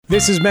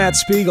This is Matt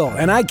Spiegel,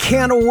 and I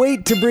can't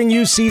wait to bring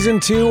you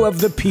Season 2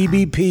 of the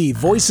PBP,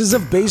 Voices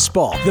of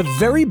Baseball. The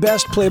very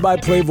best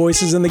play-by-play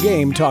voices in the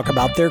game talk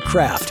about their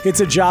craft. It's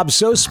a job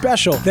so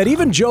special that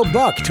even Joe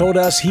Buck told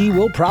us he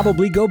will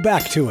probably go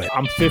back to it.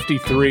 I'm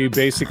 53,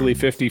 basically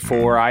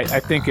 54. I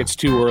think it's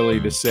too early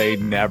to say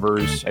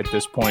nevers at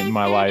this point in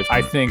my life.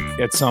 I think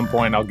at some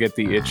point I'll get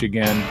the itch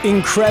again.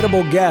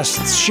 Incredible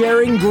guests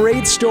sharing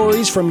great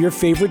stories from your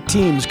favorite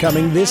teams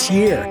coming this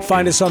year.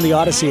 Find us on the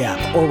Odyssey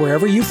app or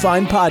wherever you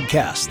find podcasts.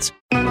 Good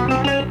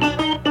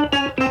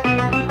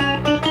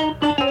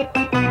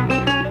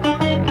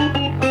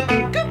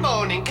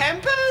morning,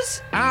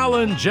 campers.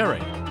 Alan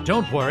Jerry.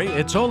 Don't worry,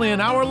 it's only an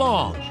hour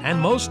long, and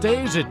most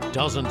days it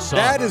doesn't suck.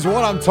 That is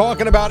what I'm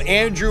talking about,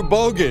 Andrew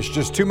Bogus.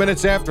 Just 2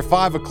 minutes after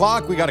 5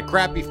 o'clock. We got a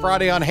crappy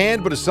Friday on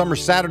hand, but a summer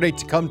Saturday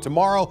to come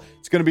tomorrow.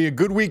 It's going to be a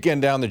good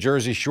weekend down the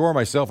Jersey Shore.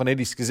 Myself and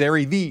Eddie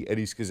Schizzeri, the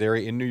Eddie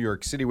Schizzeri in New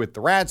York City with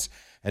the Rats,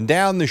 and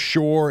down the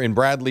shore in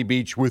Bradley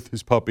Beach with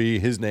his puppy.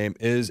 His name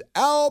is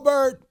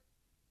Albert.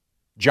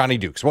 Johnny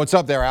Dukes. What's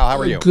up there, Al? How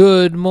are you?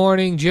 Good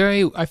morning,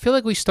 Jerry. I feel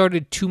like we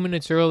started 2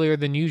 minutes earlier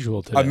than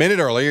usual today. A minute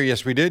earlier,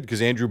 yes, we did,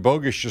 because Andrew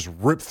Bogus just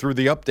ripped through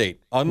the update.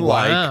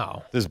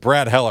 Unlike this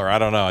Brad Heller, I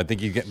don't know. I think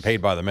he's getting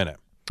paid by the minute.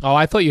 Oh,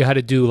 I thought you had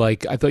to do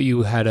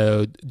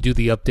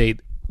the update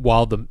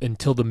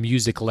until the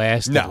music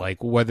lasted. No.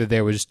 Like whether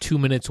there was 2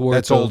 minutes worth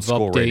That's of old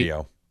school update,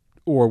 radio.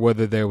 or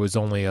whether there was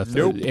only a.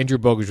 Nope. Andrew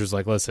Bogus was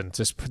like, "Listen,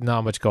 just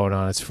not much going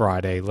on. It's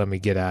Friday. Let me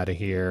get out of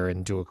here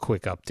and do a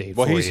quick update."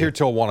 Well, for he's you. here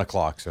till 1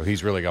 o'clock, so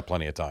he's really got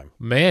plenty of time.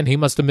 Man, he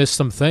must have missed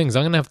some things.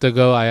 I'm gonna have to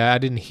go. I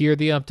didn't hear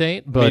the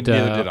update, but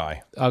Neither did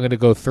I. I'm gonna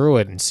go through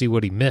it and see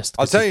what he missed.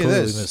 I'll tell he you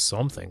clearly this. missed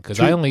something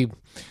because I only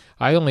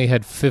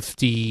had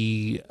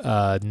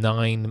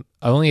 59.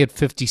 I only had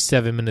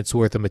 57 minutes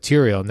worth of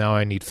material. Now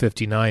I need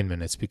 59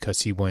 minutes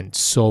because he went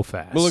so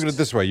fast. Well, look at it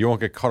this way. You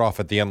won't get cut off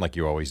at the end like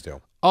you always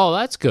do. Oh,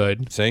 that's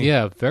good. See?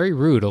 Yeah, very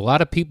rude. A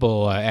lot of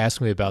people ask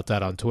me about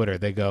that on Twitter.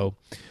 They go,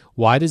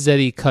 "Why does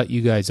Eddie cut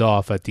you guys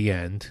off at the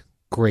end?"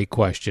 Great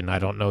question. I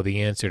don't know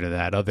the answer to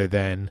that other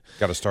than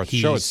Got to start the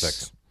show at he's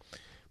 6.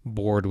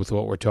 bored with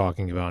what we're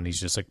talking about, and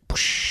he's just like,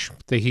 "Psh."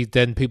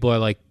 Then people are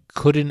like,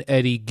 couldn't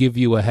Eddie give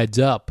you a heads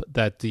up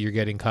that you're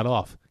getting cut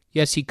off?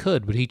 Yes, he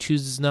could, but he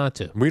chooses not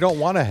to. We don't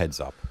want a heads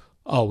up.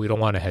 Oh, we don't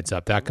want a heads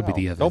up. That could be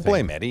the other Don't thing.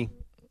 blame Eddie.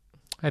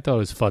 I thought it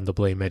was fun to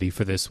blame Eddie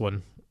for this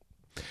one.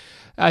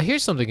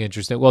 Here's something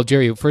interesting. Well,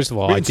 Jerry, first of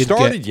all, We haven't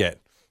started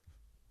yet.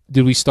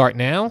 Did we start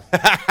now?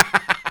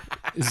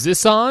 Is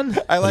this on?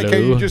 I like how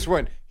Hello? you just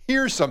went,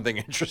 here's something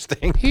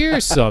interesting.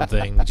 Here's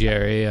something,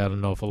 Jerry. I don't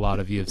know if a lot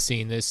of you have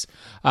seen this.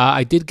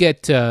 I did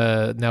get,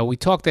 now we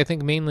talked, I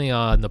think, mainly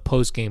on the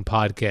Postgame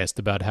podcast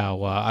about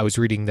how I was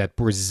reading that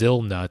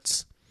Brazil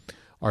nuts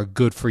are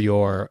good for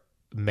your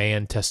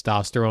man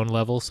testosterone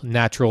levels.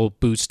 Natural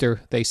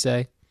booster, they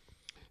say.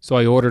 So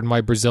I ordered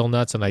my Brazil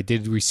nuts, and I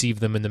did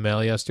receive them in the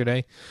mail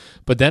yesterday.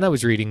 But then I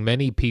was reading,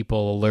 many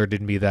people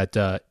alerted me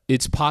that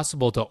it's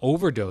possible to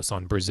overdose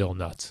on Brazil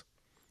nuts.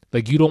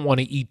 Like, you don't want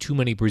to eat too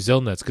many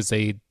Brazil nuts because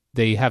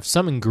they have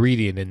some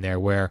ingredient in there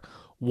where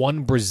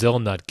one Brazil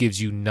nut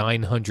gives you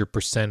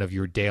 900% of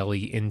your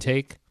daily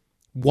intake.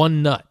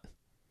 One nut.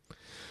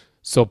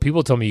 So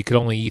people tell me you could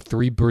only eat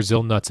 3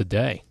 Brazil nuts a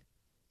day.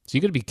 So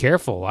you got to be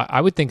careful.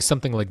 I would think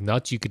something like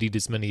nuts, you could eat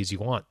as many as you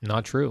want.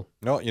 Not true.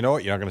 No, you know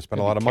what? You're not going to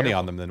spend a lot of money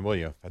on them then, will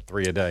you? At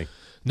 3 a day.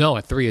 No,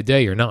 at 3 a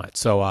day you're not.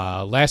 So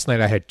last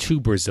night I had 2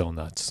 Brazil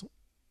nuts.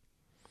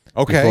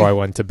 Okay. Before I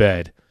went to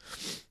bed.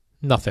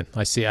 Nothing.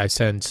 I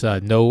sense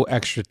no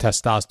extra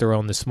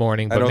testosterone this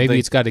morning, but maybe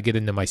it's got to get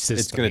into my system.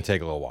 It's going to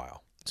take a little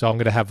while. So I'm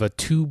going to have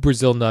 2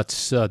 Brazil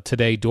nuts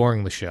today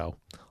during the show.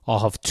 I'll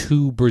have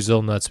 2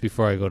 Brazil nuts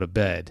before I go to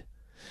bed.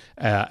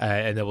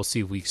 And then we'll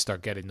see if we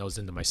start getting those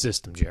into my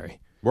system, Jerry.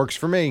 Works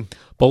for me.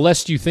 But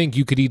lest you think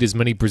you could eat as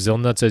many Brazil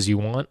nuts as you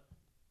want,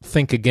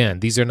 think again.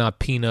 These are not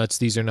peanuts.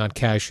 These are not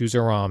cashews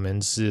or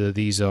almonds.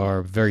 These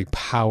are very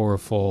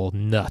powerful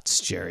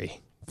nuts,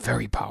 Jerry.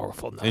 Very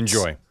powerful nuts.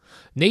 Enjoy.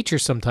 Nature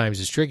sometimes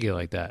is tricky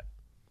like that.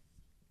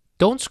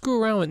 Don't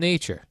screw around with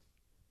nature.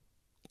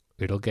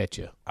 It'll get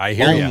you. I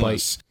hear you.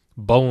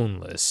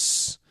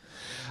 Boneless.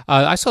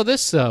 I saw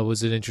this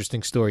was an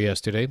interesting story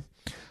yesterday.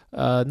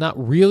 Not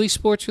really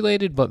sports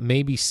related, but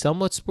maybe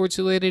somewhat sports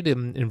related. It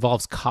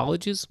involves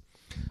colleges.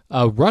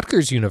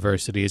 Rutgers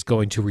University is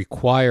going to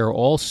require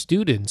all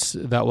students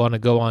that want to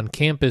go on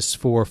campus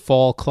for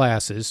fall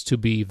classes to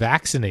be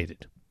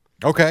vaccinated.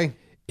 Okay.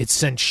 It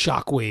sent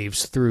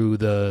shockwaves through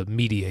the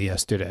media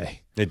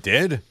yesterday. It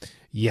did?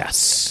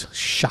 Yes,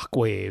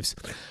 shockwaves.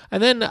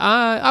 And then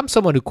I'm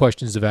someone who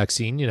questions the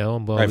vaccine. You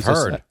know, I've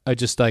heard. I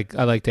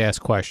like to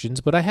ask questions.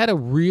 But I had a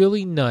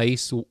really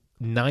nice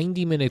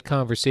 90-minute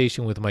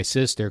conversation with my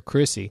sister,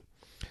 Chrissy,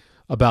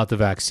 about the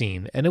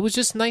vaccine. And it was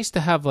just nice to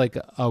have like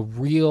a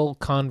real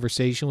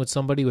conversation with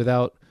somebody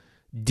without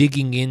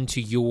digging into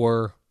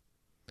your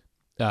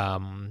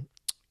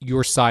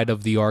side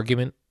of the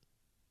argument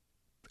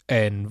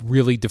and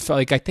really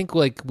I think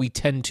like we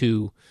tend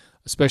to,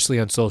 especially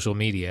on social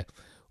media,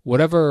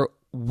 whatever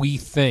we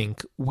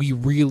think, we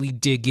really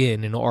dig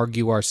in and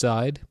argue our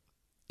side.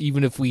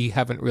 even if we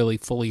haven't really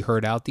fully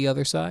heard out the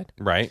other side.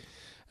 Right.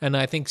 And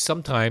I think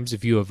sometimes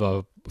if you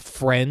have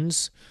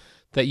friends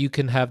that you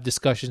can have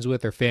discussions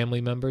with or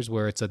family members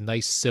where it's a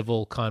nice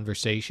civil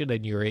conversation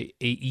and you're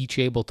each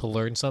able to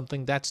learn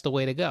something, that's the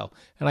way to go.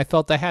 And I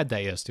felt I had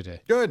that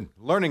yesterday. Good.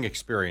 Learning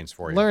experience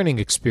for you. Learning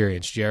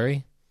experience,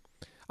 Jerry.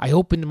 I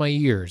opened my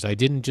ears. I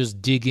didn't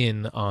just dig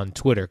in on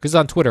Twitter, because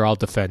on Twitter I'll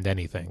defend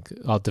anything.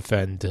 I'll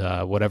defend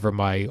whatever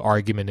my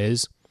argument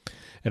is,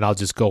 and I'll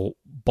just go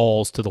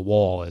balls to the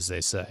wall, as they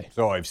say.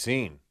 So I've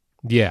seen.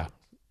 Yeah,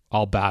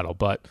 I'll battle.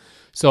 But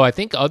so I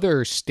think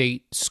other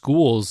state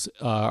schools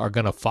are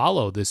going to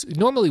follow this.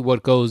 Normally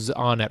what goes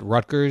on at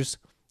Rutgers,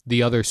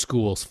 the other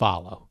schools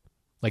follow.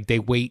 Like they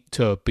wait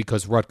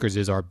because Rutgers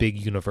is our big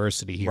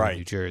university here in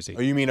New Jersey.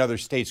 Oh, you mean other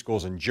state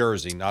schools in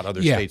Jersey, not other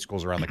state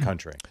schools around the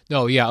country?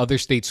 No, yeah, other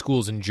state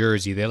schools in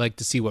Jersey. They like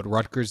to see what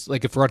Rutgers,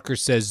 like if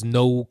Rutgers says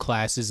no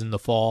classes in the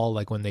fall,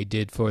 like when they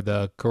did for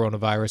the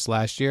coronavirus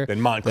last year. Then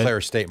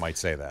Montclair State might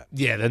say that.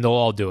 Yeah, then they'll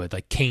all do it.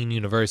 Like Kane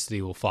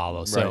University will follow.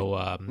 Right.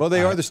 So, well,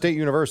 they are the state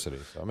university,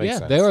 so it makes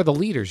sense. They are the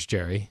leaders,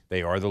 Jerry.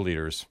 They are the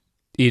leaders.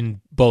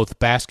 In both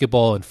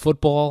basketball and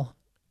football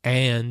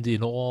and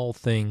in all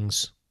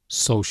things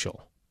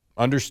social.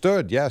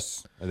 Understood,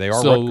 yes. They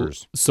are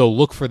Rutgers. So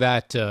look for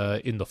that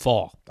in the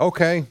fall.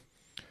 Okay.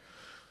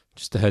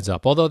 Just a heads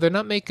up. Although they're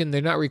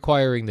not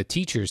requiring the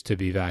teachers to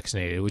be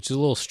vaccinated, which is a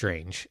little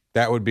strange.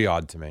 That would be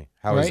odd to me.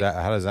 How is that?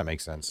 How does that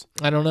make sense?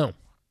 I don't know.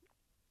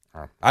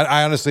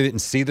 I honestly didn't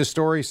see the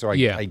story, so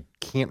I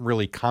can't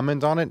really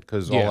comment on it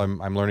because all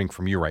I'm learning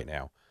from you right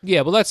now.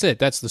 Yeah, well, that's it.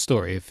 That's the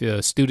story.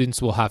 If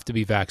students will have to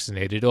be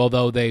vaccinated,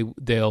 although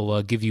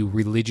they'll give you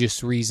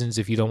religious reasons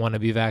if you don't want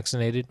to be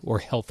vaccinated, or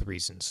health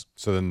reasons.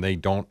 So then they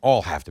don't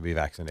all have to be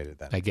vaccinated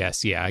then. I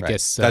guess, yeah. I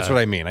guess that's what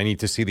I mean. I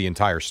need to see the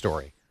entire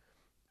story.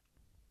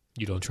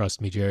 You don't trust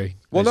me, Jerry?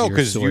 Well, no,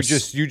 because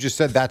you just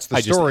said that's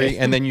the story,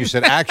 and then you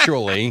said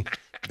actually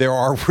there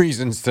are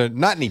reasons to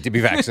not need to be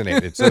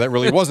vaccinated. So that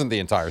really wasn't the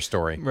entire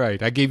story.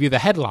 Right. I gave you the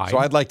headline. So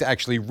I'd like to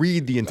actually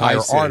read the entire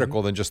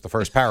article than just the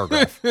first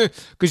paragraph.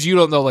 Because you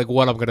don't know like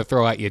what I'm going to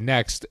throw at you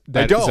next.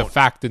 That is a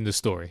fact in the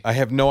story. I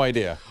have no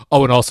idea.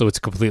 Oh, and also it's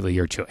completely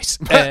your choice.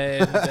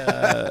 And,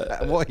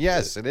 well,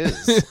 yes, it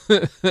is.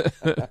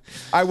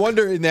 I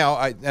wonder now,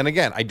 and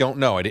again, I don't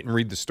know. I didn't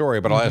read the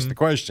story, but I'll ask the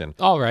question.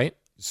 All right.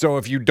 So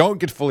if you don't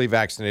get fully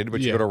vaccinated, but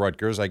you go to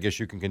Rutgers, I guess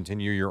you can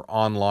continue your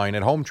online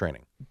at home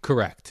training.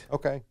 Correct.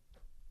 Okay.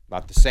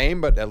 Not the same,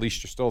 but at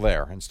least you're still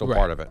there and still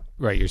part of it.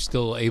 Right. You're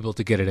still able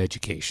to get an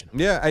education.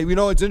 Yeah.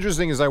 What's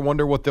interesting is I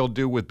wonder what they'll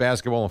do with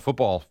basketball and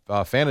football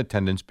fan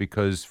attendance,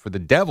 because for the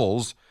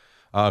Devils,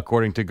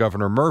 according to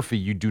Governor Murphy,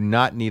 you do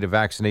not need a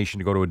vaccination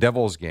to go to a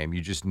Devils game. You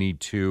just need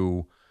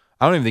to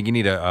 – I don't even think you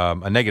need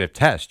a negative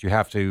test. You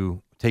have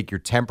to take your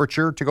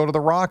temperature to go to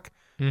the Rock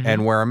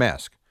and wear a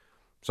mask.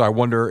 So I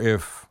wonder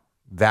if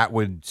that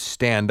would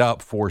stand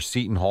up for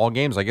Seton Hall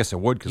games. I guess it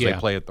would because they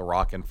play at the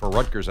Rock, and for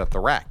Rutgers at the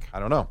Rack. I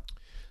don't know.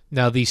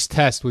 Now, these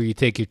tests where you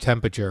take your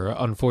temperature,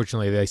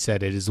 unfortunately, they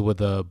said it is with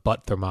a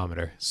butt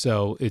thermometer.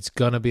 So it's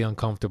going to be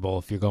uncomfortable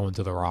if you're going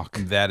to the Rock.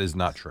 That is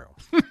not true.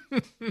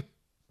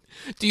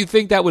 Do you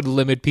think that would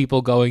limit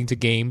people going to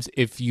games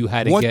if you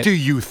had to What do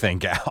you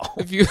think, Al?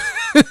 If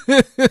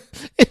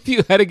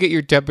you had to get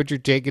your temperature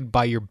taken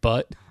by your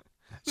butt?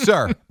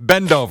 Sir,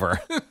 bend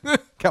over.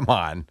 Come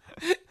on.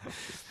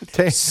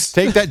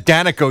 Take that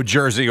Danico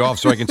jersey off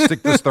so I can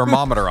stick this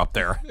thermometer up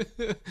there.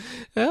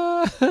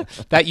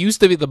 That used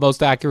to be the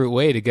most accurate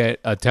way to get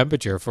a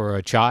temperature for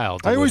a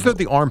child. I always thought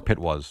the armpit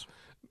was.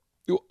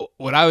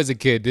 When I was a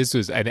kid,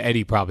 and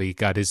Eddie probably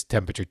got his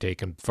temperature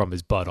taken from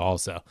his butt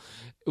also.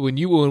 When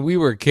we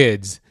were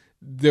kids,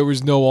 there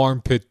was no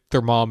armpit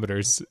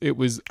thermometers. It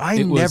was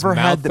never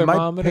had the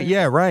thermometer.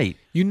 Yeah, right.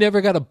 You never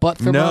got a butt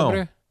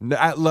thermometer?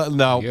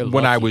 No,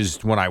 when I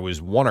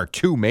was 1 or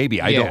 2,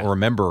 maybe. I don't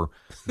remember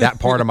that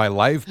part of my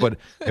life. But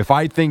if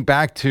I think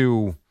back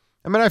to,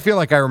 I feel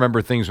like I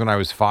remember things when I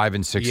was 5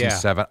 and 6 and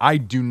 7. I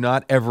do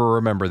not ever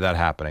remember that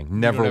happening.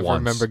 Never once.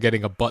 Remember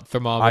getting a butt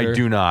thermometer? I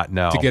do not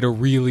know. To get a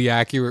really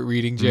accurate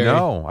reading, Jerry?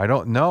 No, I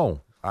don't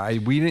know.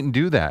 We didn't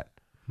do that.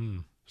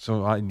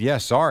 So,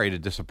 sorry to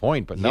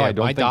disappoint, but no, I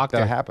don't think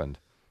that happened.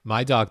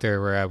 My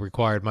doctor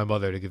required my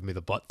mother to give me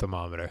the butt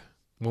thermometer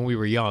when we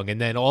were young.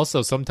 And then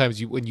also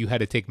sometimes when you had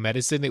to take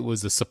medicine, it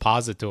was a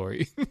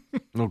suppository.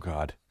 Oh,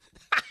 God.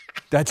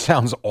 That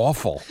sounds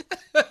awful.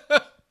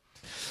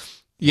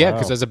 Yeah,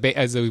 because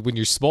when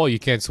you're small, you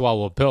can't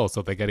swallow a pill,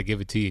 so they got to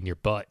give it to you in your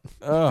butt.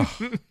 Oh,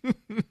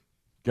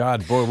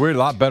 God, boy, we're a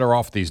lot better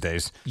off these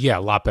days. Yeah,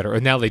 a lot better.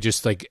 And now they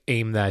just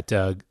aim that,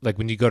 like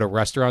when you go to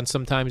restaurants,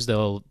 sometimes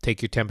they'll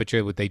take your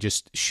temperature, but they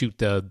just shoot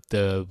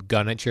the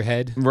gun at your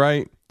head.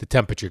 Right. The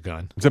temperature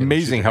gun. It's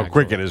amazing how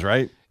quick it is,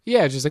 right?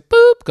 Yeah, just like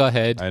boop, go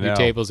ahead. I know. Your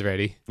table's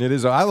ready. It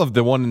is. I love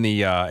the one in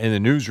the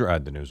newsroom.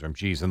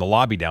 In the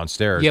lobby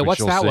downstairs. Yeah,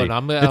 what's that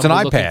one? It's an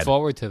iPad. Looking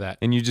forward to that.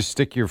 And you just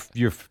stick your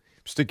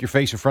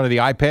face in front of the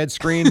iPad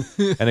screen,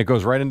 and it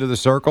goes right into the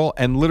circle.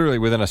 And literally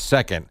within a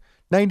second,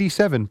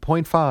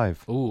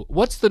 97.5. Ooh,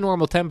 what's the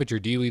normal temperature?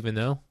 Do you even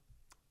know?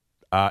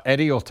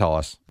 Eddie will tell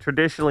us.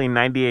 Traditionally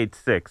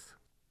 98.6.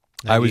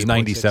 I was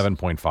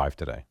 97.5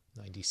 today.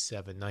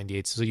 97,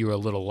 98. So you were a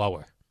little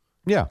lower.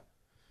 Yeah.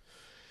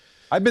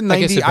 I've been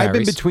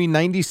between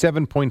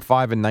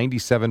 97.5 and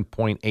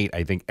 97.8,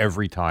 I think,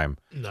 every time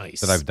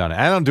that I've done it.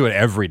 I don't do it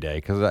every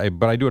day,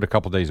 but I do it a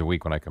couple days a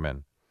week when I come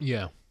in.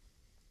 Yeah.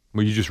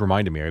 Well, you just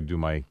reminded me. I do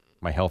my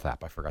health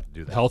app. I forgot to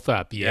do that. Health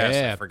app, yeah.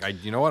 Yes, I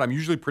forgot. You know what? I'm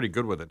usually pretty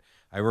good with it.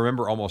 I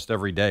remember almost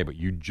every day, but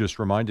you just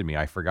reminded me.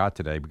 I forgot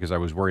today because I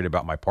was worried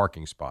about my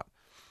parking spot.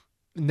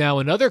 Now,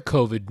 in other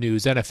COVID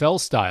news, NFL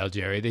style,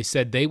 Jerry, they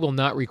said they will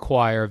not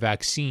require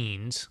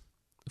vaccines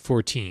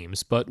for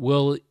teams, but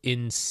will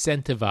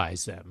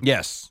incentivize them.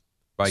 Yes,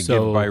 by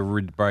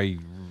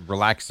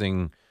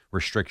relaxing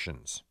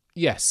restrictions.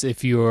 Yes,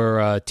 if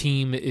your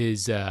team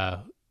is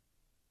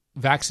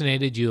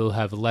vaccinated, you'll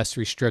have less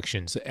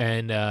restrictions.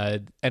 And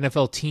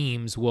NFL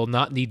teams will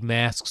not need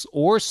masks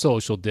or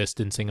social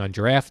distancing on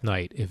draft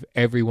night if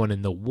everyone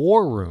in the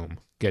war room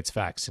gets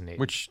vaccinated.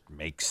 Which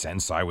makes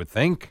sense, I would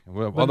think.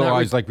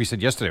 Otherwise, like we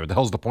said yesterday, what the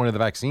hell's the point of the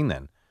vaccine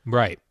then?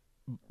 Right.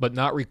 But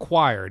not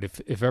required.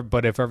 If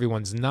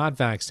everyone's not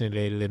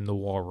vaccinated in the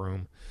war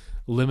room,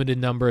 limited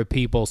number of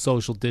people,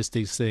 social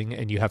distancing,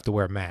 and you have to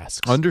wear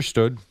masks.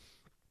 Understood.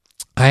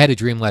 I had a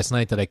dream last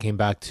night that I came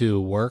back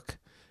to work,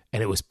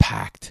 and it was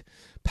packed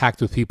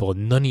with people,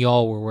 and none of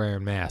y'all were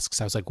wearing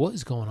masks. I was like, what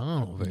is going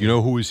on over here? You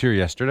know who was here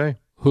yesterday?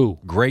 Who?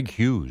 Greg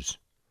Hughes.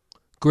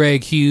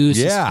 Greg Hughes,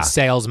 yeah.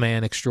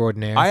 Salesman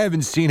extraordinaire. I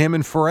haven't seen him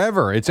in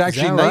forever. It's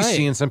actually nice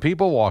seeing some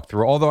people walk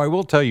through. Although I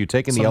will tell you,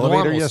 taking the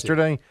elevator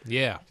yesterday,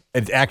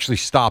 it actually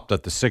stopped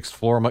at the 6th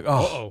floor. I'm like,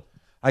 oh,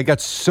 I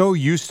got so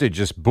used to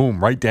just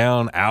boom, right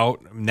down,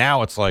 out.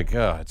 Now it's like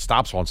it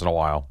stops once in a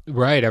while.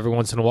 Right, every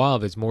once in a while,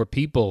 there's more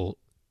people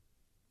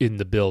in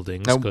the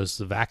buildings because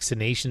the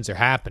vaccinations are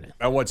happening.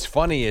 And what's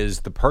funny is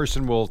the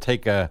person will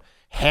take a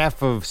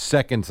half of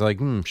seconds like,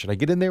 should I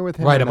get in there with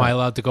him? Right, am I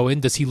allowed to go in?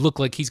 Does he look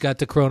like he's got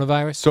the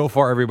coronavirus? So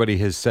far, everybody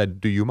has said,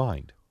 do you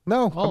mind?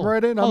 No, I'm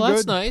right in. I'm good.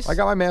 That's nice. I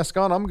got my mask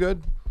on. I'm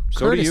good. So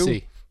Courtesy. do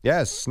you.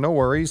 Yes, no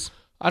worries.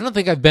 I don't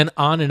think I've been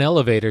on an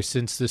elevator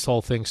since this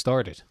whole thing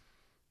started.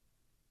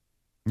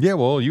 Yeah,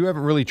 well, you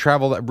haven't really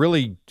traveled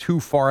really too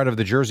far out of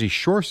the Jersey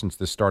Shore since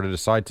this started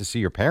aside to see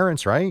your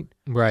parents, right?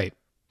 Right.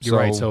 You're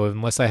right. So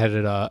unless I had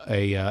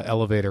a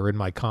elevator in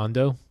my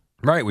condo.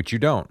 Right, which you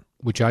don't.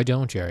 Which I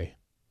don't, Jerry.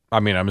 I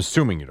mean, I'm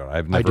assuming you don't.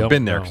 I've never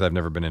been there because I've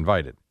never been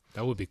invited.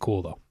 That would be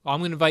cool, though. I'm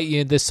going to invite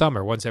you in this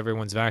summer once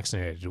everyone's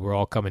vaccinated. We're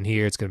all coming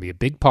here. It's going to be a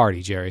big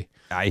party, Jerry.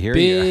 I hear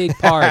you. Big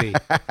party.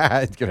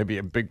 It's going to be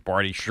a big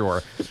party,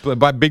 sure. But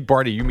by big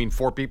party, you mean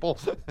 4 people?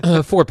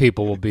 4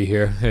 people will be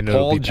here. And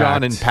Paul,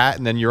 John, and Pat,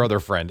 and then your other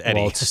friend, Eddie.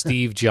 Well, it's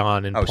Steve,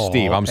 John, and Paul. Oh,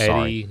 Steve, I'm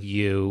sorry. Eddie,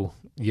 you,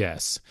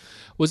 yes.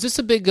 Was this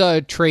a big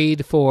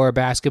trade for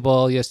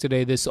basketball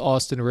yesterday, this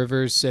Austin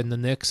Rivers and the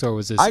Knicks, or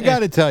was this... I got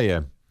to tell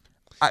you,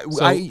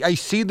 I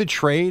see the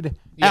trade.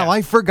 Yeah. Al,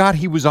 I forgot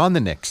he was on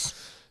the Knicks.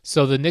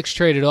 So the Knicks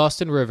traded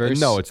Austin Rivers.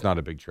 No, it's not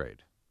a big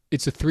trade.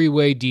 It's a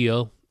 3-way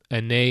deal,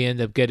 and they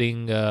end up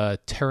getting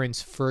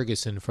Terrence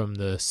Ferguson from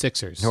the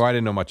Sixers. Who I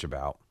didn't know much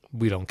about.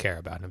 We don't care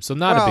about him, so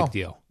not a big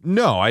deal.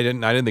 No, I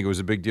didn't think it was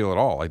a big deal at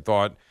all. I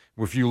thought,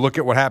 if you look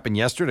at what happened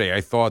yesterday, I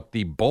thought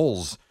the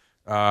Bulls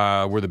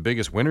were the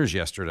biggest winners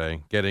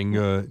yesterday, getting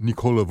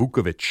Nikola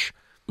Vukovic.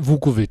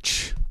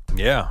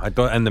 Yeah, I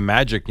thought, and the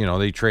Magic,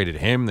 they traded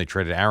him. They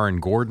traded Aaron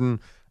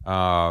Gordon.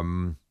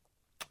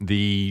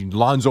 The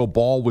Lonzo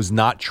Ball was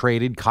not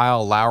traded.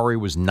 Kyle Lowry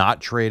was not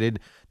traded.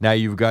 Now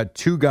you've got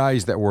 2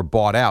 guys that were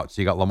bought out.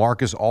 So you got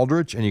LaMarcus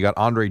Aldridge and you got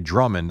Andre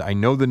Drummond. I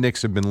know the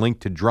Knicks have been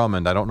linked to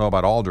Drummond. I don't know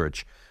about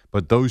Aldridge,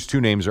 but those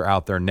 2 names are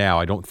out there now.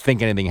 I don't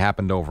think anything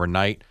happened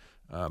overnight.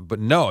 But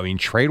no, I mean,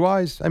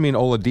 trade-wise,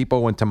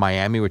 Oladipo went to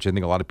Miami, which I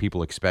think a lot of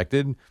people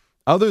expected.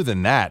 Other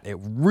than that, it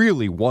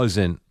really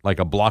wasn't like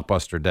a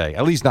blockbuster day,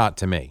 at least not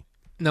to me.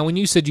 Now, when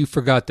you said you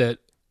forgot that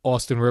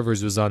Austin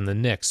Rivers was on the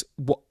Knicks,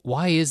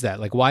 why is that?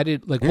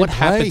 What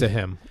happened to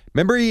him?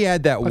 Remember he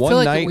had that one night. I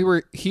feel like we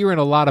were hearing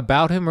a lot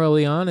about him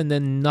early on and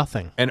then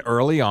nothing. And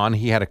early on,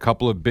 he had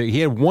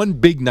he had one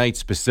big night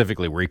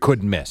specifically where he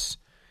couldn't miss.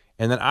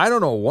 And then I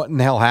don't know what in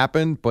the hell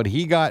happened, but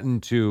he got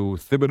into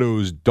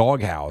Thibodeau's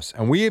doghouse,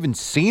 and we haven't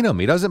seen him.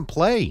 He doesn't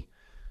play.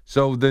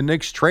 So the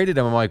Knicks traded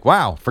him. I'm like,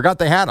 wow, forgot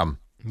they had him.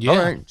 Yeah. All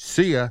right,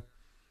 see ya.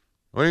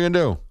 What are you going to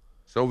do?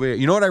 So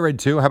you know what I read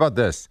too? How about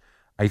this?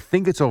 I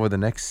think it's over the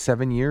next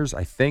 7 years.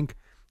 I think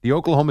the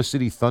Oklahoma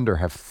City Thunder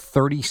have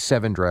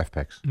 37 draft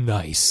picks.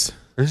 Nice.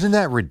 Isn't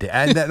that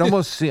ridiculous? That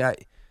almost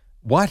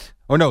what?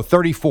 Oh, no,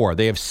 34.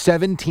 They have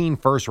 17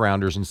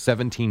 first-rounders and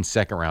 17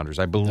 second-rounders,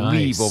 I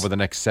believe, over the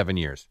next 7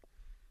 years.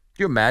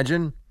 Can you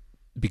imagine?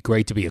 It'd be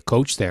great to be a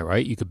coach there,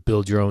 right? You could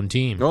build your own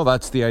team. No,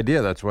 that's the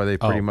idea. That's why they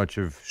pretty much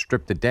have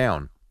stripped it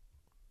down.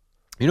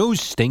 You know who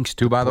stinks,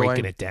 too, by the way?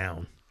 Breaking it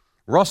down.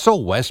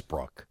 Russell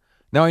Westbrook.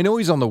 Now, I know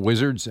he's on the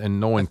Wizards and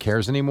no one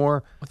cares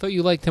anymore. I thought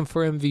you liked him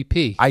for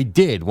MVP. I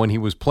did when he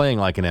was playing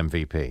like an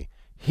MVP.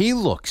 He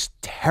looks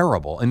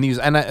terrible in these.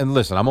 And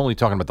listen, I'm only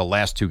talking about the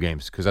last 2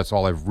 games because that's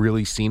all I've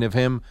really seen of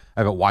him.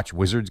 I haven't watched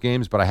Wizards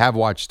games, but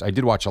I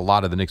did watch a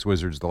lot of the Knicks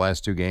Wizards the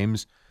last 2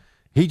 games.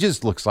 He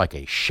just looks like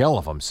a shell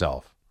of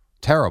himself.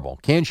 Terrible.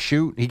 Can't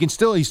shoot. He's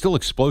still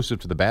explosive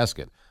to the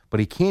basket,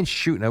 but he can't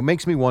shoot. Now it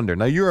makes me wonder.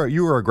 Now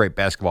you were a great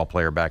basketball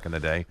player back in the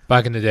day.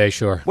 Back in the day,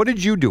 sure. What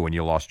did you do when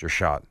you lost your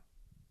shot?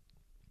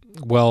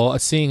 Well,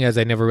 seeing as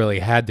I never really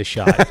had the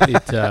shot,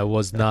 it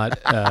was not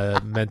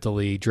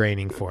mentally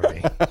draining for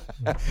me.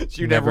 So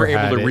you never were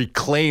able to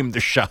reclaim the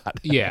shot.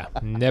 Yeah,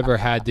 never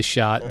had the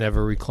shot,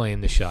 never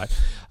reclaimed the shot.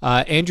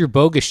 Andrew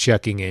Bogus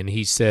checking in.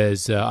 He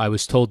says, I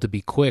was told to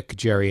be quick,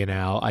 Jerry and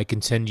Al. I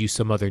can send you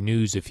some other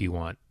news if you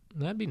want.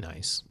 That'd be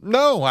nice.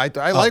 No, I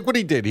like what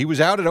he did. He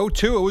was out at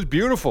 0-2. It was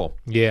beautiful.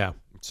 Yeah.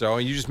 So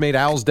you just made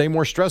Al's day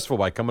more stressful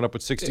by coming up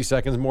with 60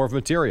 seconds more of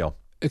material.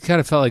 It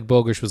kind of felt like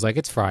Bogus was like,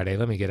 it's Friday.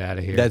 Let me get out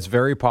of here. That's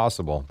very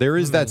possible. There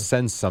is that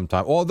sense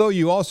sometimes. Although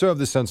you also have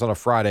the sense on a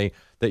Friday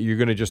that you're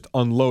going to just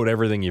unload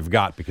everything you've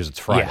got because it's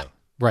Friday. Yeah,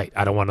 right.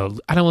 I don't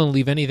want to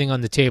leave anything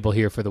on the table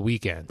here for the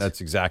weekend. That's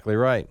exactly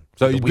right.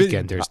 So the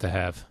weekenders to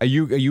have.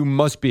 You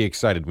must be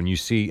excited when you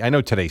see. I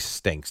know today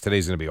stinks.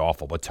 Today's going to be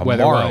awful, but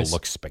tomorrow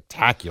looks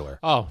spectacular.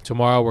 Oh,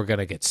 tomorrow we're going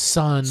to get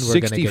sun. We're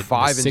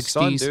 65 and 60s.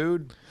 Sun,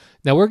 dude.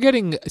 Now we're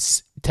getting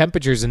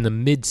temperatures in the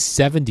mid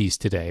 70s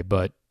today,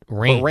 but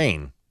rain. But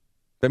rain.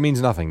 That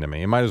means nothing to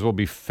me. It might as well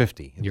be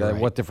 50. Right.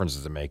 What difference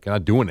does it make? You're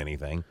not doing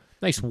anything.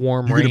 Nice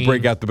warm rain. You're going to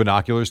break out the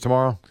binoculars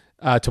tomorrow?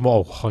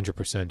 Tomorrow,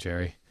 100%,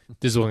 Jerry.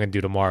 This is what I'm going to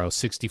do tomorrow.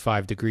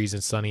 65 degrees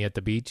and sunny at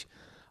the beach.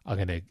 I'm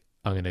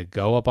going to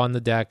go up on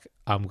the deck.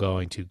 I'm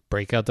going to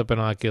break out the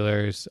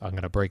binoculars. I'm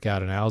going to break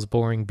out an Al's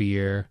Boring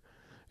beer.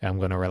 And I'm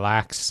going to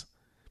relax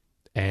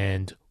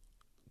and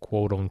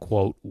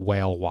quote-unquote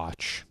whale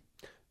watch.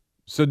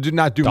 So do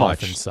not do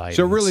Dolphin much. Sightings.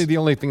 So really the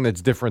only thing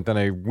that's different than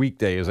a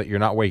weekday is that you're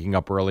not waking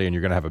up early and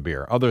you're going to have a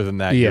beer. Other than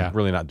that, you're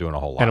really not doing a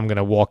whole lot. And I'm going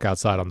to walk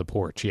outside on the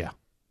porch, yeah.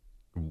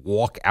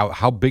 Walk out?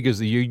 How big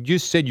is you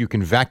just said you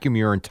can vacuum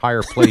your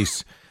entire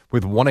place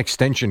with one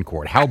extension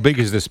cord. How big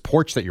is this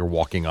porch that you're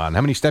walking on? How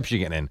many steps are you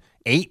getting in?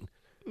 8?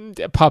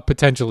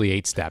 Potentially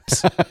 8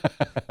 steps.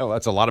 Oh,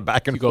 that's a lot of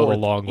back and forth. You go a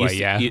long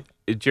way,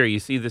 Jerry, you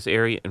see this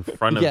area in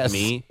front of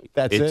me?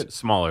 It's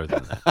smaller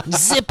than that.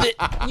 Zip it.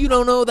 You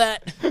don't know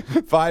that.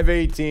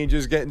 5:18,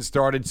 just getting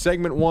started.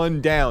 Segment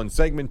 1 down.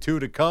 Segment 2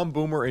 to come.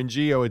 Boomer and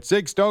Gio at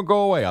 6. Don't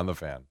go away on the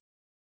Fan.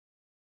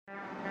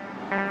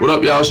 What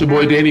up, y'all? It's your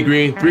boy Danny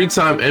Green,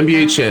 3-time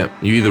NBA champ.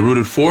 You either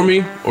rooted for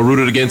me or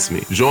rooted against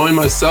me. Join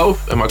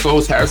myself and my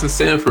co-host Harrison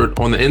Sanford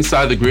on the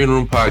Inside the Green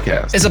Room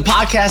podcast. It's a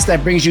podcast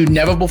that brings you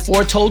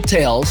never-before-told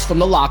tales from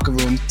the locker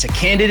room to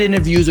candid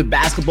interviews with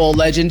basketball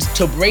legends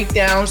to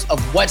breakdowns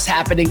of what's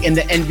happening in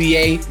the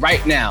NBA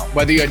right now.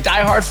 Whether you're a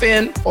diehard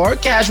fan or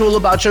casual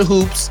about your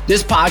hoops,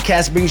 this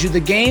podcast brings you the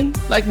game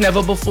like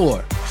never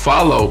before.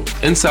 Follow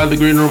Inside the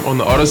Green Room on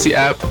the Odyssey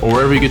app or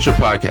wherever you get your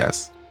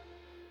podcasts.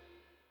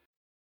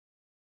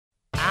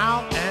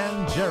 Al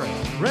and Jerry,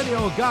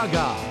 Radio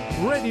Gaga,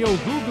 Radio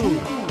Goo-Goo,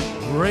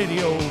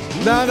 Radio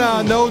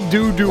Goo-Goo. No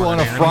doo-doo on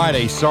a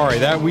Friday. Sorry,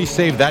 we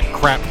saved that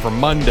crap for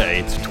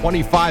Monday. It's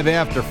 25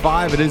 after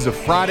 5. It is a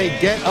Friday.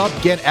 Get up,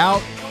 get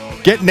out,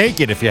 get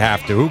naked if you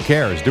have to. Who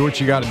cares? Do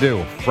what you got to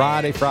do.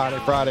 Friday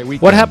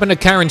weekend. What happened to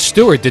Karen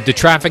Stewart? Did the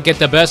traffic get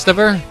the best of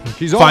her?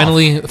 She's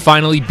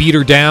finally beat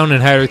her down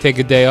and had her take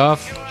a day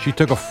off? She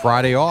took a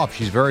Friday off.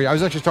 I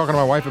was actually talking to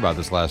my wife about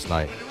this last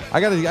night. I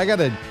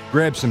gotta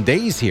grab some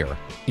days here.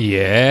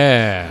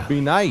 Yeah.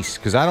 Be nice,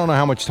 because I don't know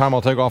how much time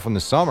I'll take off in the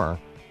summer.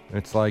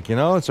 It's like,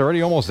 it's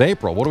already almost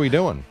April. What are we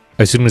doing?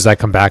 As soon as I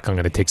come back, I'm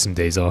going to take some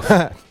days off.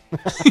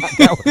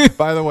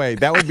 By the way,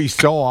 that would be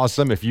so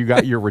awesome if you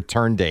got your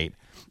return date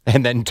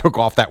and then took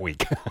off that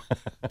week.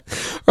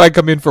 Or I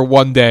come in for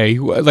one day.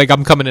 Like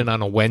I'm coming in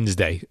on a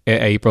Wednesday,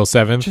 April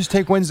 7th. Just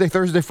take Wednesday,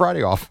 Thursday,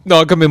 Friday off. No,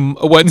 I'll come in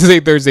Wednesday,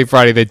 Thursday,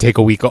 Friday, then take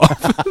a week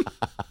off.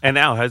 And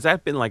now, has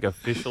that been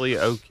officially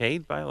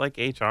okayed by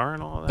HR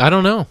and all that? I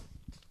don't know.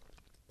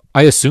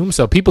 I assume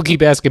so. People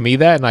keep asking me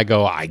that, and I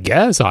go, I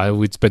guess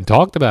it's been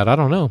talked about. I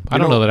don't know. I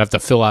don't know that I have to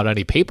fill out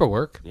any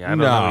paperwork. Yeah, I don't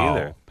know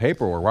either.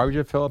 Paperwork. Why would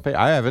you fill out paper?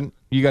 I haven't.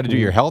 You got to do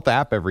your health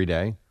app every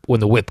day.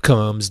 When the whip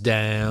comes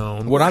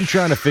down. What I'm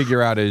trying to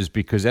figure out is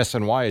because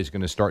SNY is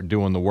going to start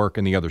doing the work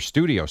in the other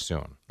studio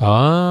soon.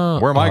 Oh.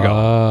 Where am I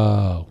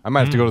going? I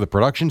might have to go to the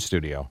production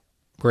studio.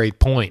 Great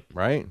point.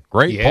 Right?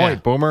 Great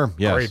point, Boomer.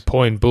 Yes. Great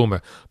point,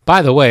 Boomer.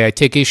 By the way, I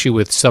take issue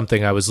with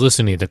something I was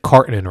listening to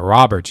Carton and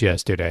Roberts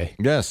yesterday.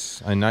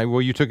 Yes. And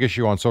you took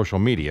issue on social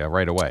media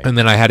right away. And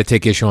then I had to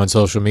take issue on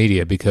social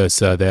media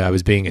because I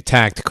was being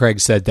attacked.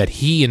 Craig said that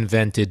he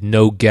invented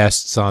no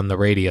guests on the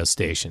radio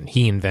station.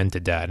 He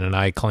invented that. And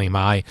I claim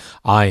I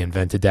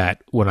invented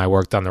that when I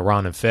worked on the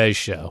Ron and Fez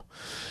show.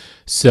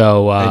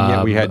 So, and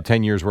yet we had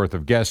 10 years worth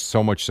of guests,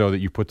 so much so that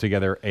you put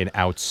together an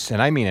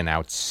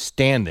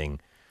outstanding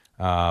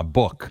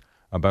book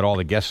about all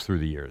the guests through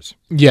the years.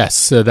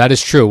 Yes, that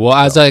is true. Well,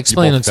 as I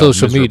explained on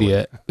social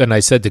media, then I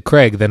said to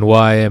Craig, then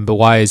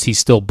why is he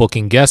still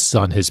booking guests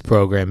on his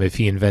program if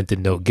he invented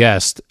no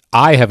guest?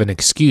 I have an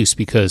excuse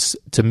because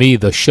to me,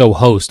 the show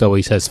host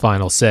always has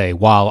final say.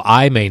 While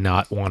I may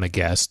not want a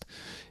guest,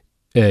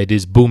 it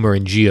is Boomer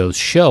and Gio's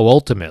show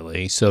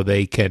ultimately, so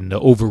they can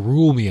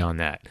overrule me on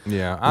that.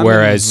 Yeah.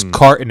 Whereas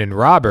Carton and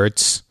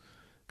Roberts,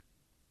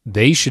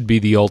 they should be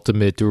the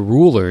ultimate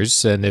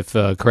rulers, and if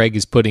Craig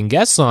is putting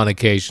guests on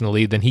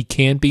occasionally, then he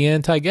can't be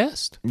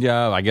anti-guest.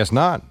 Yeah, I guess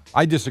not.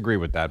 I disagree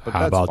with that, but How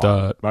that's about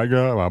fine. that? My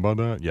God, how about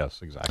that?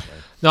 Yes, exactly.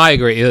 No, I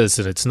agree.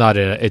 Listen, it's not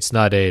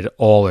an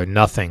all or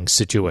nothing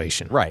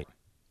situation. Right.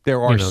 There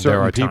are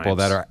certain people times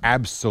that are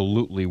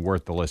absolutely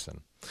worth the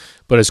listen.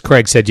 But as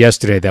Craig said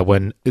yesterday,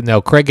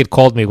 that Craig had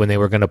called me when they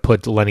were going to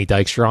put Lenny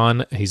Dykstra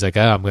on. He's like,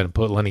 I'm going to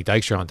put Lenny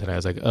Dykstra on today. I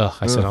was like, ugh.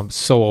 I said, I'm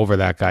so over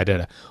that guy. I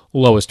did a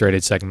lowest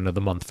rated segment of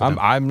the month for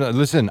them.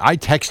 Listen, I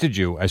texted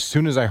you as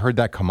soon as I heard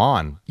that come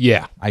on.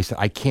 Yeah. I said,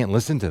 I can't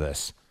listen to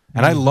this.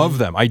 And I love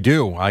them. I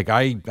do. Like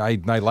I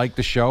like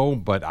the show,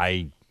 but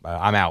I'm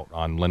out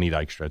on Lenny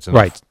Dykstra. It's enough.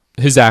 Right.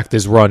 His act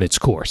has run its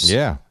course.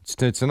 Yeah.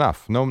 It's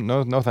enough.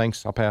 No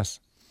thanks. I'll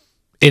pass.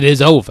 It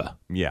is over.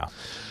 Yeah.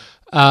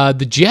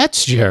 The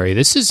Jets, Jerry,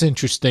 this is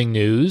interesting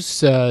news.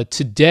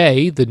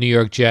 Today, the New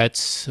York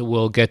Jets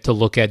will get to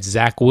look at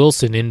Zach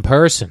Wilson in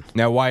person.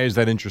 Now, why is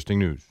that interesting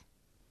news?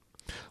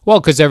 Well,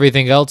 because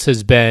everything else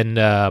has been,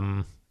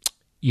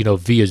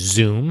 via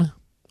Zoom,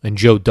 and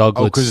Joe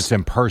Douglas. Oh, because it's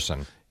in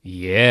person.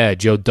 Yeah,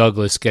 Joe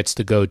Douglas gets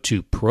to go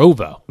to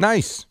Provo.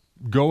 Nice.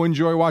 Go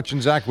enjoy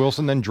watching Zach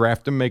Wilson, then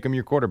draft him, make him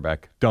your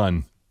quarterback.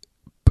 Done.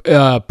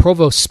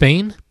 Provo,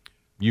 Spain?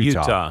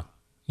 Utah.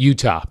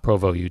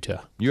 Provo,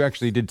 Utah. You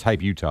actually did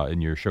type Utah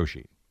in your show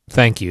sheet.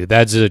 Thank you.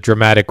 That's a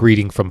dramatic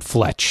reading from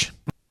Fletch.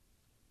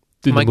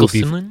 In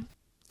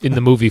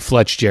the movie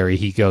Fletch, Jerry,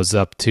 he goes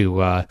up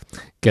to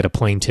get a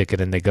plane ticket,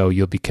 and they go,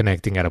 you'll be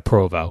connecting out of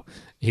Provo.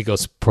 He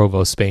goes,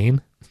 Provo,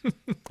 Spain?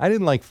 I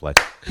didn't like Fletch.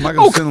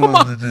 Come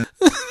on.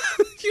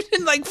 You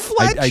didn't like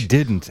Fletch? I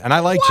didn't. And I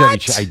like Chevy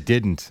Chase. I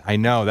didn't. I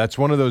know. That's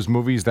one of those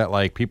movies that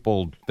like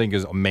people think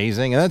is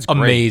amazing, and that's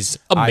great.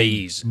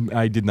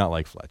 I did not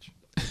like Fletch.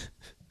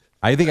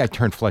 I think I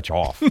turned Fletch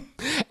off.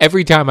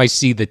 Every time I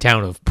see the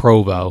town of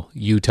Provo,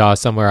 Utah,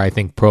 somewhere, I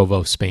think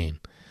Provo, Spain.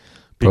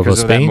 Provo,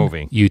 Spain, that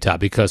movie. Utah,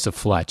 because of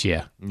Fletch,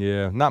 yeah.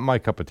 Yeah, not my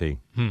cup of tea.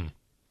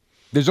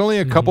 There's only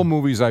a couple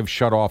movies I've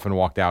shut off and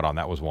walked out on.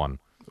 That was one.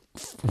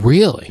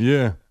 Really?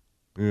 Yeah.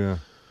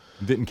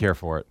 Didn't care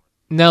for it.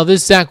 Now,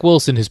 this Zach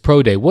Wilson, his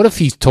pro day, what if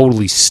he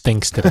totally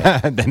stinks today?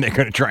 Then they're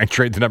going to try and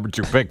trade the number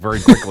 2 pick very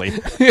quickly.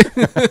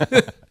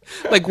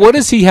 Like, what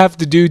does he have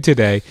to do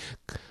today?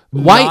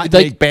 Why not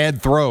make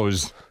bad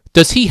throws?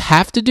 Does he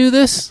have to do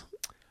this?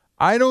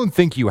 I don't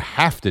think you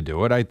have to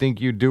do it. I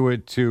think you do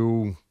it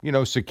to,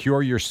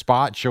 secure your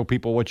spot, show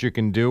people what you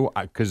can do.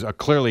 Because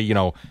clearly,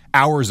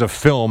 hours of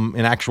film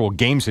in actual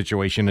game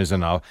situation is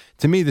enough.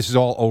 To me, this is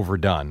all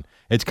overdone.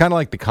 It's kind of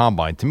like the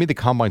combine. To me, the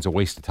combine's a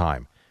waste of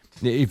time.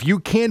 If you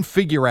can't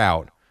figure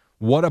out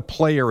what a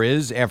player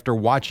is after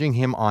watching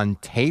him on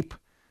tape,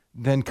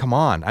 then come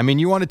on. I mean,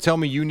 you want to tell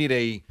me you need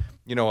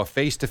a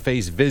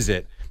face-to-face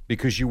visit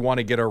because you want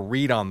to get a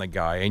read on the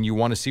guy and you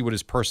want to see what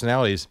his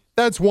personality is.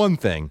 That's one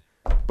thing.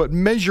 But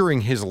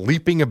measuring his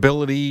leaping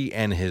ability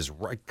and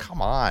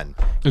come on.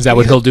 Is that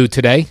what he'll do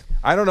today?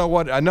 I don't know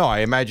what. No, I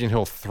imagine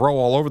he'll throw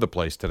all over the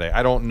place today.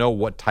 I don't know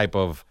what type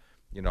of,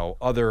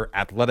 other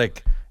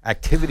athletic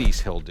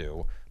activities he'll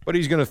do. But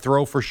he's going to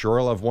throw for sure.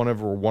 He'll have one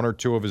or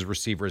two of his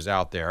receivers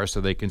out there so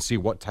they can see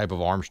what type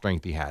of arm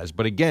strength he has.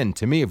 But again,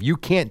 to me, if you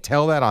can't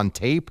tell that on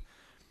tape,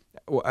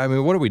 I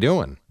mean, what are we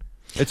doing?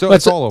 It's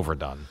all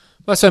overdone.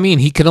 Plus, I mean,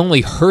 he can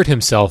only hurt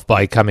himself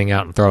by coming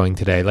out and throwing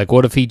today. Like,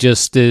 what if he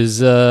just is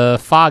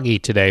foggy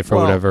today for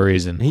whatever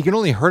reason? He can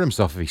only hurt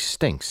himself if he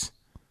stinks.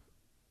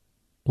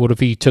 What if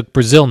he took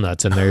Brazil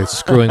nuts and they're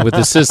screwing with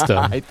the system?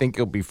 I think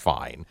he'll be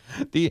fine.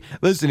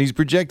 Listen, he's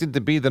projected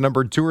to be the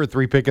number 2 or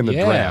 3 pick in the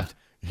draft.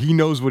 He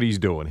knows what he's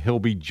doing. He'll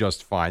be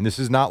just fine. This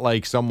is not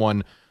like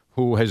someone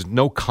who has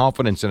no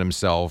confidence in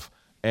himself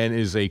and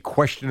is a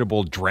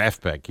questionable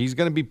draft pick. He's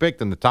going to be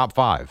picked in the top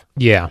 5.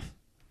 Yeah.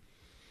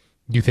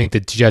 You think the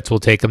Jets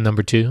will take him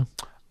number 2?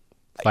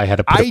 If I had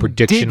to put a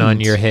prediction on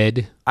your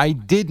head. I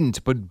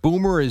didn't, but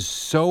Boomer is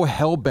so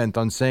hell-bent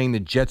on saying the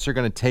Jets are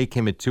going to take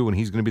him at 2 and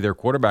he's going to be their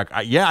quarterback.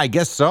 I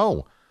guess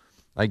so.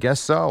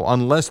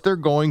 Unless they're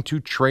going to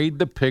trade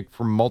the pick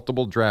for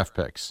multiple draft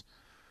picks.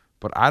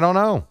 But I don't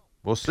know.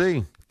 We'll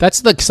see.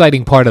 That's the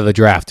exciting part of the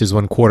draft is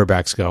when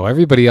quarterbacks go.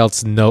 Everybody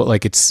else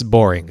it's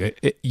boring.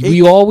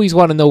 You always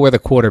want to know where the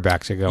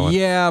quarterbacks are going.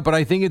 Yeah, but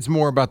I think it's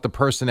more about the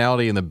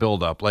personality and the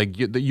buildup. Like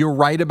you're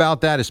right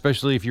about that,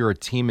 especially if you're a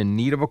team in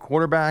need of a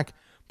quarterback.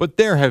 But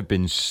there have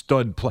been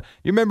stud play.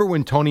 You remember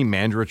when Tony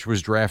Mandrich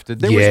was drafted?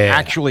 There was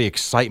actually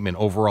excitement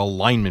over a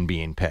lineman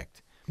being picked.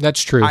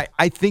 That's true.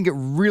 I think it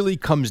really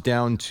comes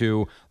down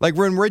to, like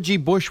when Reggie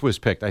Bush was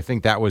picked, I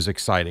think that was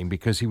exciting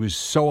because he was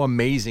so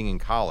amazing in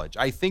college.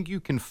 I think you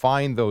can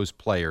find those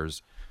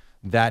players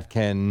that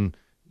can,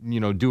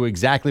 do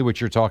exactly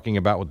what you're talking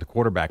about with the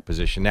quarterback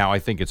position. Now, I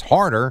think it's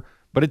harder,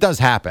 but it does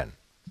happen.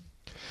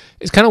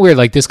 It's kind of weird.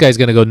 Like this guy's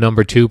going to go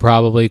number 2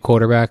 probably,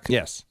 quarterback.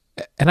 Yes.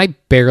 And I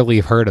barely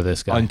have heard of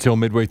this guy. Until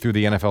midway through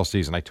the NFL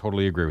season. I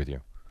totally agree with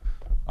you.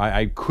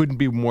 I couldn't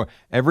be more.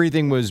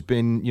 Everything was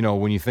been,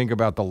 when you think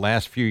about the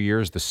last few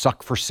years, the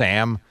suck for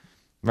Sam,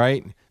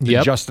 right?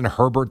 The Justin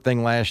Herbert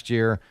thing last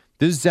year.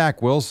 This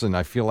Zach Wilson,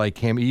 I feel like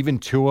him. Even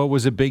Tua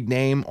was a big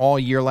name all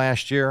year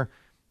last year.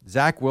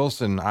 Zach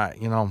Wilson,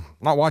 I'm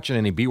not watching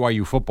any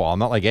BYU football. I'm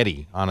not like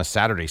Eddie on a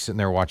Saturday sitting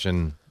there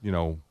watching,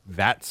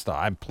 that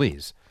stuff.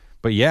 Please.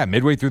 But yeah,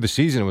 midway through the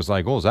season, it was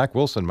like, Zach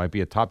Wilson might be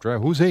a top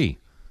draft. Who's he?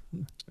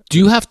 Do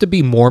you have to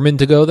be Mormon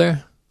to go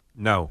there?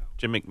 No.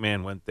 Jim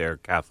McMahon went there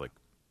Catholic.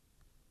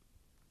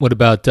 What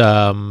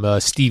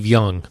about Steve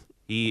Young?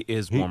 He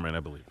is Mormon, I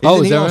believe.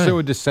 Isn't he also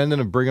a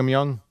descendant of Brigham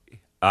Young?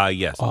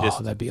 Yes. Oh,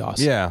 that'd be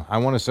awesome. Yeah, I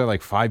want to say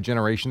like 5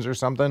 generations or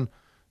something.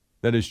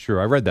 That is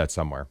true. I read that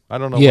somewhere. I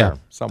don't know where.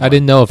 Somewhere. I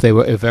didn't know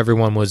if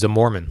everyone was a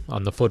Mormon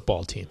on the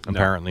football team.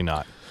 Apparently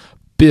not.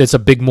 It's a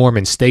big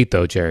Mormon state,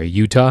 though, Jerry.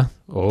 Utah?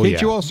 Oh,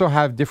 Can't you also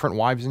have different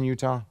wives in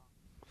Utah?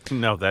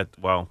 No,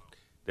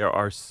 there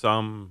are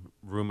some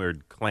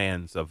rumored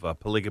clans of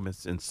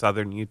polygamists in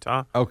southern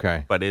Utah.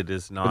 Okay. But it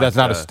is not. But that's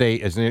not a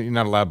state. You're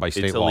not allowed by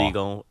state law. It's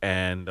illegal,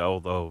 and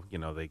although,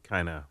 they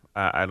kind of,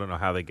 I don't know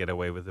how they get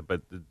away with it,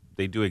 but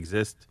they do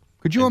exist.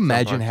 Could you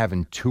imagine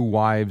having 2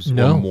 wives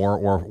or more,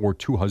 or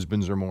 2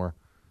 husbands or more?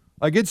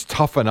 Like, it's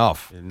tough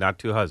enough. Not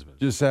 2 husbands.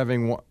 Just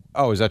having one.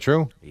 Oh, is that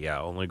true?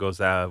 Yeah, only goes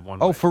one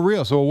Oh, wife. for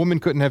real? So a woman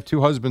couldn't have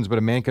 2 husbands, but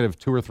a man could have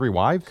 2 or 3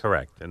 wives?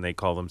 Correct, and they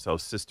call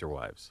themselves sister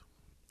wives.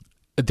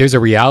 There's a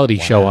reality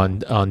show on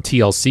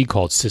TLC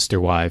called Sister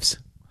Wives.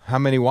 How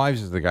many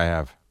wives does the guy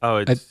have? Oh,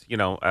 it's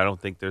I don't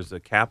think there's a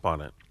cap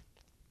on it.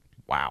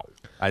 Wow,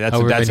 that's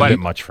a bit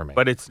much for me.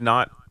 But it's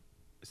not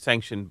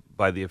sanctioned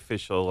by the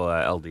official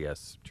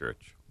LDS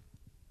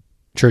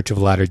Church of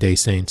Latter-day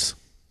Saints.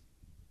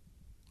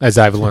 As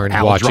I've learned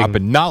watching,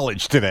 dropping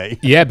knowledge today.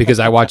 Yeah, because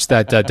I watched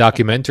that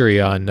documentary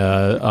on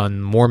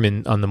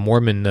the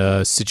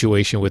Mormon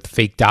situation with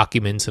fake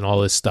documents and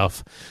all this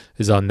stuff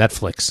is on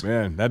Netflix.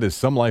 Man, that is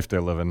some life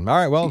they're living. All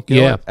right, well,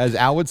 you know what, as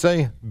Al would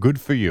say, good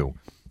for you.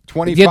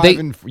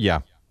 25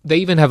 They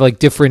even have like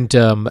different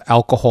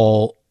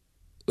alcohol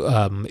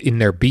in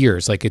their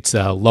beers, like it's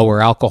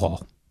lower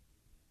alcohol.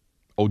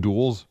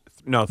 O'Doul's?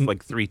 No, it's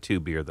like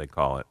 3-2 beer they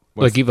call it.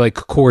 Like even like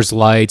Coors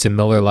Lights and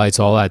Miller Lights,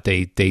 all that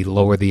they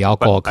lower the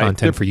alcohol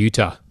content for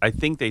Utah. I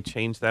think they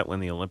changed that when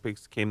the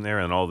Olympics came there,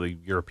 and all the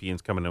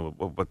Europeans coming in.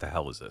 What the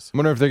hell is this? I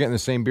wonder if they're getting the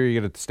same beer you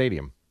get at the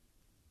stadium,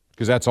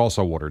 because that's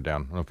also watered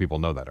down. I don't know if people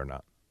know that or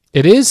not.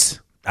 It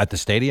is at the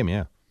stadium,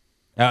 yeah.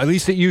 At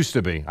least it used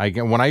to be.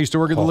 When I used to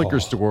work at the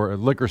liquor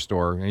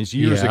store, and it's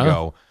years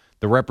ago,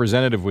 the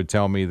representative would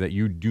tell me that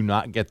you do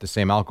not get the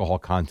same alcohol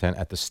content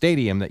at the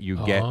stadium that you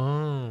get,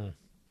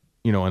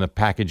 in a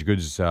packaged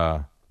goods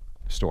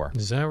store.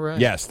 Is that right?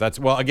 Yes,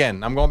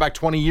 again, I'm going back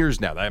 20 years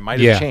now. That might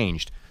have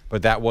changed,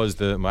 but that was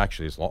oh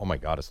my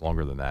God, it's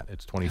longer than that.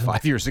 It's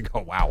 25 years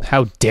ago. Wow.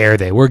 How dare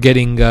they? We're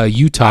getting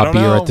Utah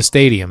beer at the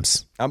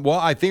stadiums.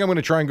 I think I'm going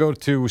to try and go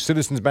to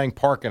Citizens Bank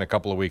Park in a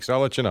couple of weeks. I'll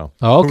let you know.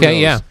 Oh,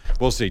 okay, yeah.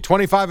 We'll see.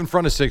 25 in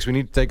front of 6. We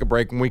need to take a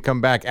break. When we come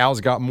back, Al's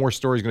got more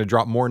stories, going to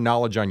drop more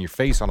knowledge on your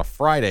face on a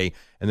Friday,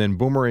 and then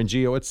Boomer and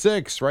Gio at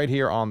 6 right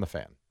here on The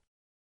Fan.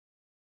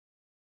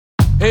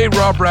 Hey,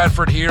 Rob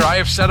Bradford here. I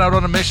have set out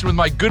on a mission with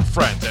my good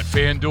friends at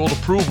FanDuel to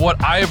prove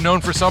what I have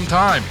known for some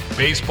time.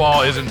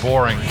 Baseball isn't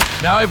boring.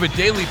 Now I have a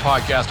daily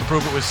podcast to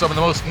prove it with some of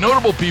the most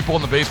notable people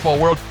in the baseball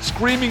world,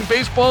 screaming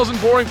baseball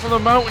isn't boring from the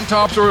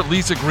mountaintops, or at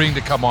least agreeing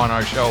to come on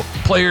our show.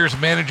 Players,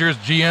 managers,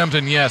 GMs,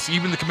 and yes,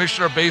 even the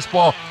commissioner of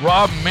baseball,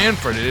 Rob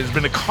Manfred. It has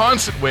been a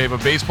constant wave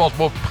of baseball's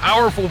most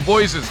powerful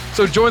voices.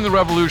 So join the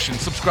revolution.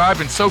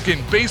 Subscribe and soak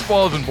in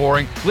Baseball Isn't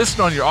Boring.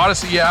 Listen on your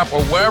Odyssey app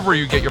or wherever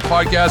you get your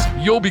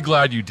podcasts. You'll be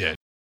glad you did.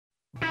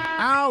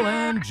 Al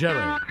and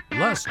Jerry,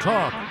 less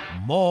talk,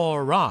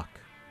 more rock.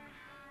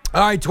 All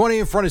right, 20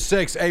 in front of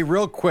 6. Hey,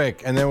 real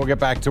quick, and then we'll get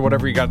back to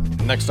whatever you got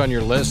next on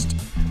your list.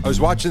 I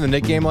was watching the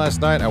Knicks game last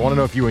night. I want to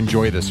know if you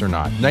enjoy this or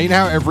not. Now, you know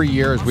how every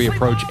year as we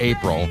approach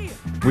April,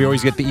 we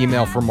always get the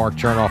email from Mark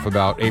Chernoff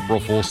about April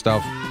Fool's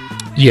stuff.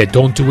 Yeah,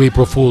 don't do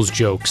April Fool's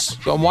jokes.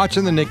 So I'm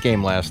watching the Knicks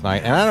game last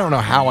night, and I don't know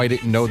how I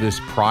didn't know this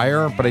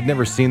prior, but I'd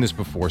never seen this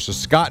before. So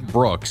Scott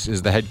Brooks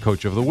is the head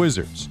coach of the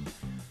Wizards.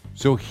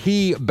 So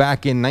he,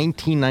 back in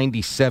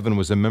 1997,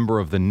 was a member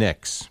of the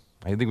Knicks.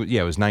 I think,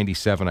 it was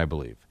 97, I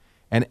believe.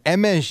 And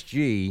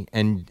MSG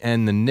and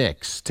the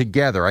Knicks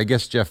together, I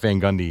guess Jeff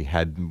Van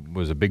Gundy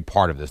was a big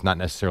part of this, not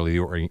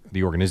necessarily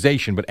the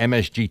organization, but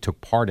MSG took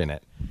part in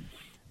it.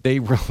 They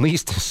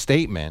released a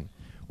statement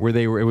where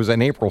it was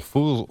an April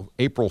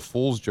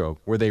Fool's joke,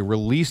 where they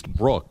released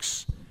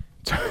Brooks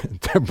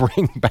to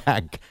bring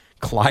back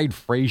Clyde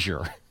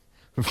Frazier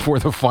for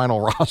the final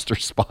roster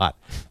spot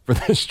for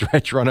the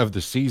stretch run of the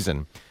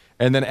season.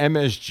 And then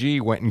MSG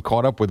went and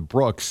caught up with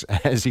Brooks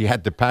as he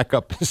had to pack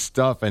up his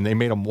stuff, and they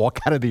made him walk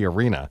out of the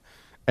arena.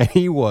 And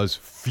he was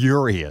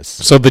furious.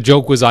 So the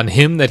joke was on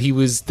him that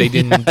they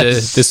didn't,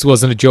 this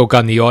wasn't a joke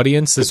on the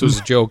audience. This was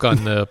a joke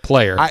on the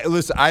player.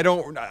 I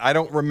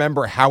don't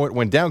remember how it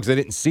went down because I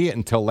didn't see it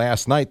until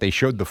last night. They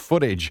showed the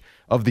footage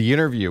of the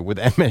interview with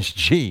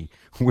MSG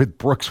with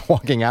Brooks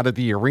walking out of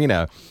the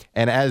arena.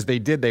 And as they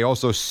did, they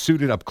also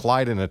suited up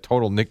Clyde in a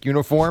total Knick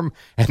uniform,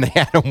 and they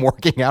had him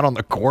working out on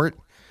the court.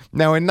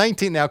 Now,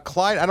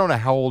 Clyde, I don't know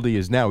how old he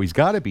is now. He's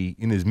got to be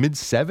in his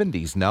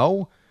mid-70s,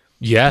 no?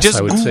 Yes, just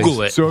I would Google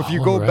say. it. So if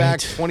you go back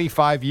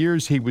 25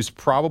 years, he was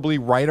probably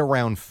right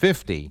around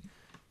 50.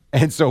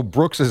 And so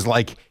Brooks is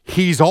like,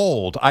 he's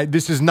old.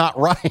 This is not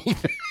right.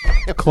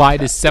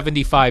 Clyde is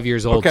 75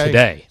 years old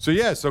today.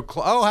 So,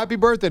 happy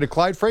birthday to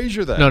Clyde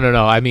Frazier then.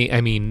 No. I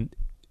mean,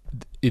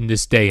 in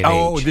this day and age.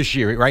 Oh, this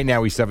year. Right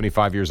now, he's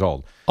 75 years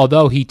old.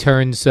 Although he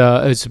turns,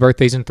 his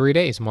birthday's in 3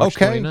 days, March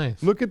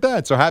 29th. Look at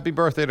that. So happy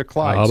birthday to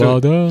Clyde. How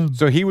about that?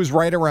 So he was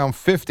right around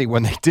 50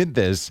 when they did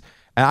this.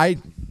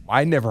 And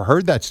I never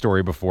heard that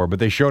story before, but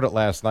they showed it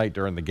last night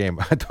during the game.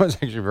 I thought it was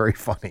actually very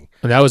funny.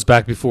 And that was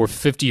back before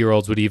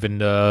 50-year-olds would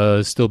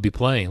even still be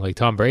playing. Like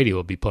Tom Brady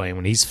will be playing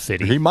when he's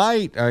 50. He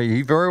might.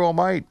 He very well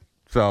might.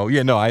 So,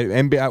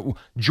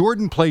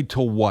 Jordan played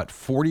till what,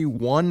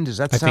 41? Does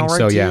that sound right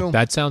to you? I think so, yeah.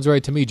 That sounds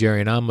right to me,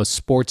 Jerry, and I'm a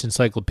sports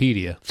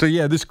encyclopedia. So,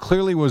 this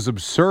clearly was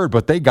absurd,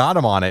 but they got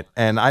him on it,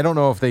 and I don't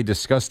know if they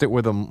discussed it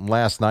with him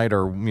last night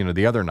or,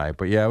 the other night,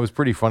 but, it was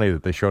pretty funny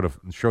that they showed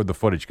the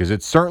footage because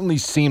it certainly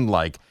seemed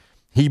like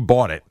he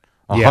bought it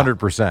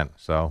 100%.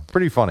 So,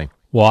 pretty funny.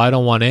 Well, I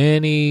don't want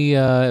any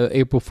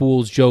April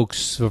Fool's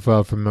jokes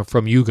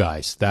from you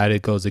guys. That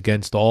it goes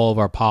against all of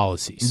our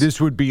policies. This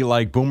would be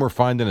like Boomer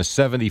finding a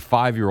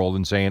 75-year-old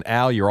and saying,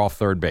 Al, you're off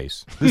third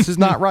base. This is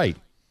not right.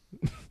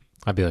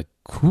 I'd be like,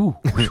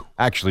 cool.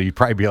 Actually, you'd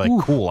probably be like,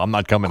 cool, I'm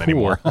not coming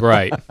anymore.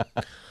 Right.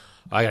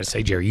 I got to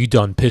say, Jerry, you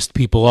done pissed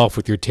people off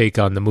with your take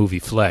on the movie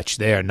Fletch.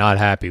 They are not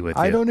happy with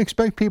you. I don't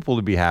expect people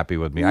to be happy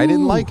with me. I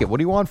didn't like it. What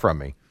do you want from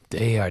me?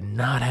 They are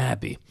not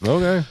happy.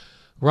 Okay.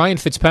 Ryan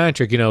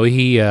Fitzpatrick,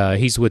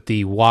 he's with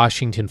the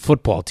Washington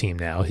football team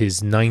now,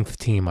 his 9th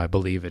team, I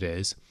believe it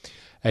is.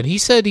 And he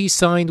said he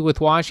signed with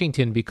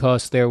Washington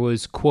because there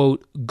was,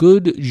 quote,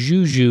 good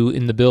JUJU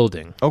in the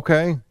building.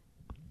 Okay.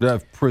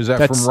 Is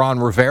that from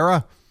Ron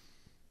Rivera?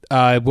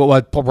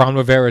 Ron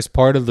Rivera is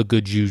part of the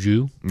good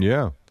JUJU.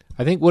 Yeah.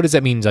 I think, what does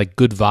that mean? Like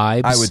good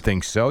vibes? I would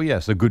think so,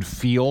 yes. A good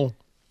feel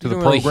to the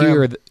program. program.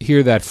 Really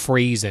hear that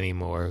phrase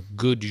anymore.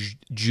 Good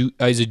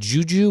is it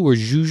JUJU or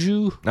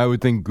JUJU? I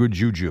would think good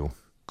JUJU.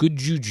 Good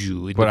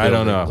JUJU. But I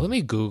don't know. Let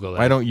me Google it.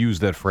 I don't use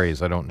that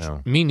phrase. I don't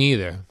know. Me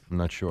neither. I'm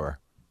not sure.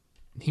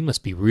 He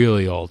must be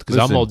really old because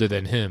I'm older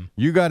than him.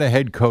 You got a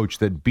head coach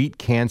that beat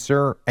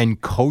cancer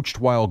and coached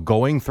while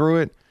going through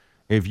it.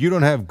 If you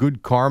don't have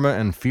good karma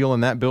and feel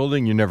in that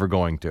building, you're never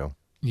going to.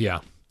 Yeah.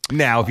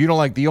 Now, if you don't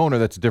like the owner,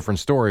 that's a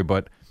different story,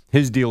 but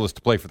his deal is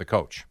to play for the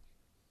coach.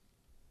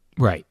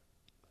 Right.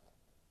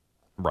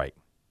 Right.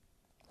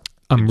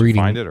 I'm Did reading.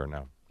 You find it or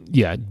no?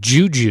 Yeah.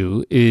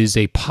 JUJU is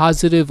a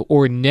positive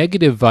or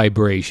negative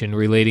vibration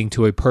relating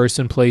to a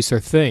person, place, or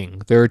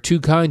thing. There are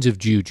two kinds of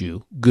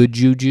JUJU, good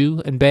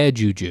JUJU and bad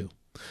JUJU.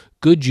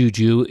 Good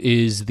JUJU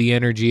is the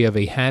energy of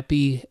a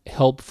happy,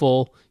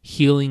 helpful,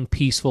 healing,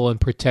 peaceful,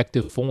 and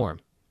protective form.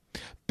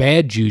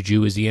 Bad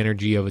JUJU is the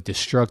energy of a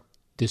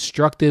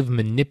destructive,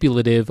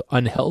 manipulative,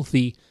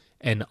 unhealthy,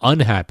 and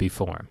unhappy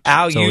form.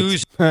 I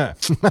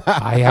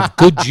have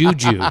good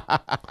JUJU.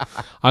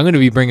 I'm going to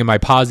be bringing my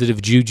positive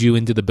JUJU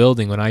into the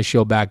building when I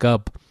show back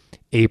up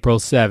April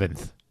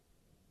 7th.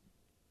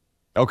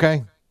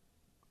 Okay.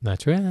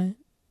 That's right.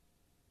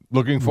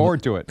 Looking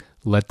forward to it.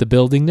 Let the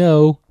building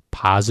know.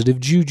 Positive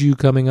JUJU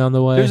coming on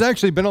the way. There's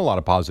actually been a lot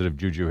of positive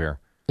JUJU here.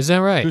 Is that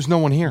right? There's no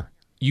one here.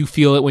 You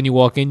feel it when you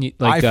walk in?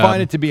 I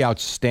find it to be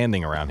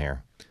outstanding around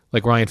here.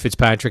 Like Ryan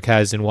Fitzpatrick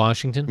has in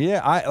Washington?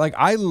 Yeah,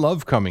 I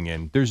love coming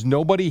in. There's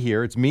nobody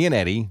here. It's me and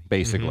Eddie,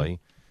 basically.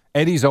 Mm-hmm.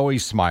 Eddie's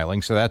always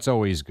smiling, so that's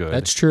always good.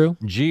 That's true.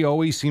 G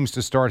always seems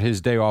to start his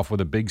day off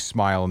with a big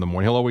smile in the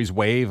morning. He'll always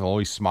wave, he'll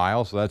always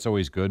smile, so that's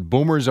always good.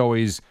 Boomer's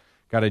always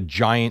got a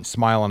giant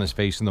smile on his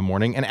face in the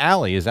morning, and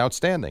Allie is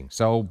outstanding.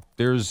 So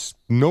there's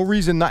no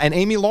reason not. And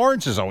Amy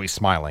Lawrence is always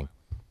smiling.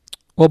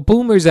 Well,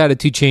 Boomer's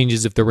attitude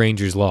changes if the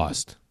Rangers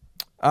lost.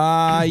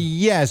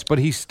 Yes, but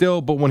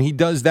but when he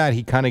does that,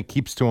 he kind of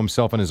keeps to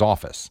himself in his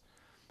office.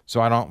 So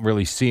I don't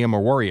really see him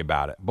or worry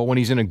about it. But when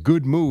he's in a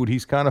good mood,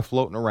 he's kind of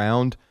floating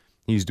around.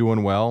 He's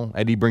doing well.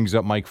 Eddie brings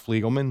up Mike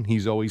Fliegelman.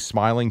 He's always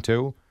smiling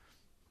too.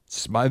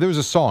 There was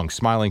a song,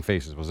 Smiling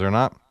Faces, was there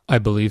not? I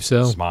believe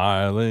so.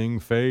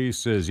 Smiling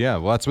Faces. Yeah,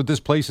 well, that's what this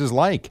place is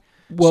like.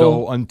 Well,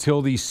 so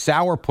until these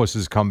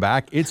sourpusses come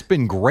back, it's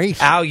been great.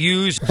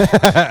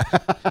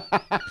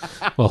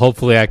 Well,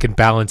 hopefully I can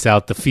balance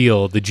out the JUJU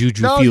feel in the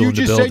building. No, you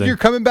just said you're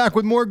coming back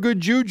with more good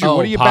JUJU. Oh,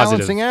 what are you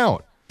positive. balancing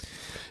out?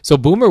 So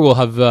Boomer will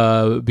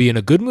have be in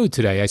a good mood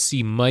today. I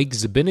see Mike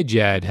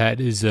Zibanejad had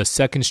his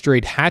second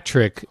straight hat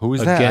trick. Who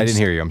is that? I didn't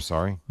hear you. I'm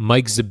sorry.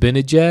 Mike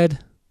Zibanejad.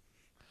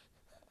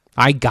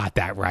 I got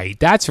that right.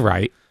 That's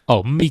right.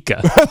 Oh,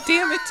 Mika.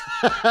 Damn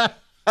it.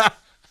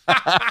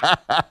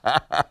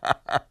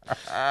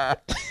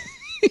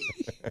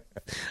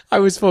 I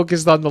was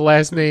focused on the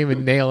last name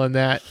and nailing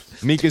that.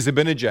 Mika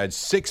Zibanejad,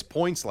 6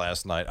 points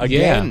last night.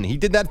 Again, he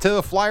did that to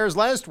the Flyers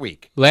last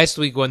week. Last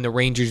week when the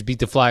Rangers beat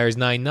the Flyers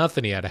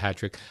 9-0, he had a hat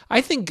trick.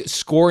 I think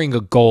scoring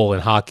a goal in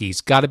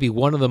hockey's got to be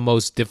one of the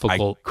most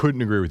difficult. I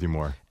couldn't agree with you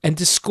more. And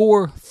to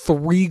score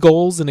 3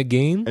 goals in a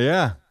game?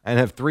 Yeah, and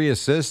have 3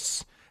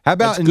 assists. How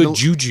about That's good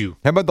juju.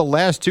 How about the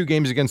last 2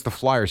 games against the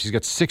Flyers? He's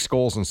got 6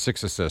 goals and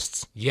 6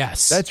 assists.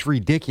 Yes. That's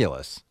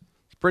ridiculous.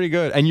 It's pretty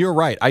good. And you're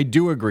right. I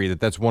do agree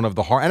that that's one of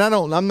the hard. And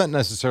I'm not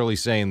necessarily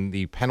saying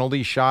the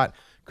penalty shot,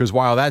 because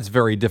while that's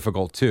very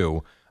difficult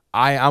too,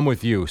 I'm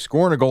with you.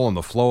 Scoring a goal in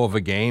the flow of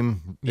a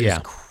game is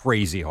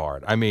crazy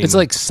hard. I mean, it's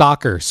like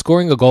soccer.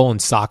 Scoring a goal in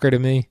soccer to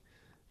me.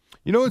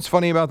 You know what's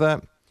funny about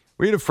that?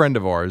 We had a friend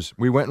of ours.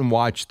 We went and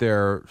watched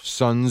their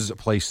sons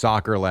play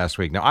soccer last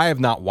week. Now, I have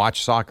not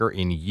watched soccer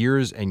in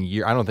years and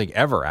years. I don't think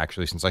ever,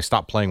 actually, since I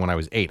stopped playing when I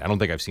was 8. I don't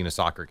think I've seen a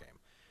soccer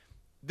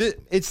game.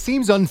 It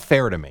seems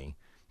unfair to me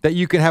that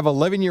you can have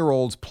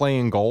 11-year-olds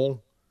playing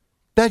goal.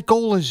 That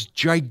goal is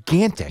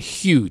gigantic.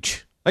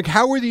 Huge. Like,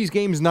 how are these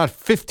games not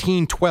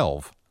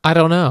 15-12? I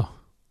don't know.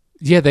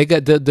 Yeah, they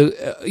got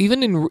the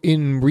even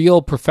in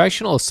real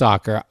professional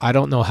soccer, I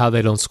don't know how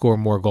they don't score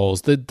more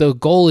goals. The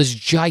goal is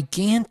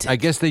gigantic. I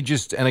guess they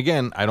just, and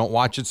again, I don't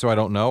watch it, so I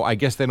don't know. I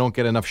guess they don't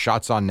get enough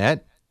shots on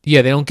net.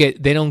 Yeah, they don't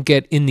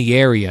get in the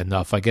area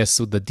enough. I guess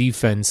the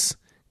defense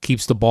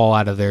keeps the ball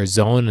out of their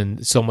zone,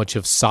 and so much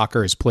of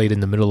soccer is played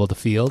in the middle of the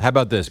field. How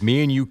about this?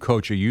 Me and you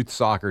coach a youth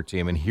soccer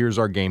team, and here's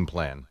our game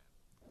plan.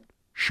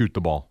 Shoot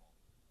the ball.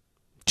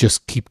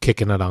 Just keep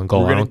kicking it on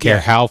goal. I don't care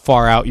how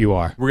far out you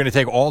are. We're going to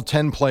take all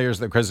 10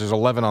 players, because there's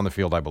 11 on the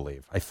field, I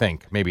believe. I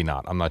think. Maybe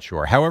not. I'm not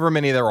sure. However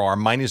many there are,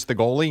 minus the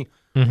goalie,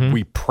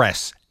 we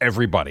press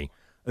everybody.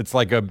 It's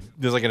like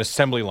there's like an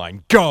assembly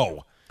line.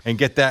 Go! And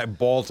get that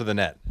ball to the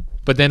net.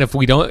 But then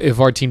if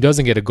our team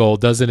doesn't get a goal,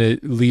 doesn't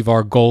it leave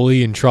our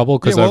goalie in trouble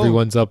because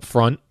everyone's up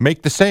front?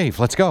 Make the save.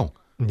 Let's go.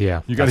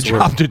 Yeah. You got a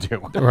job to do.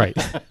 Right.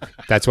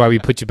 That's why we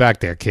put you back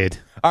there, kid.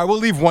 All right, we'll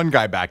leave one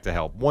guy back to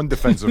help. One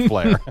defensive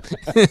player.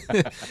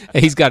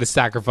 He's got to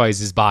sacrifice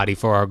his body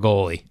for our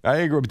goalie. I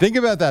agree. Think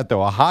about that,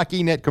 though. A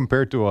hockey net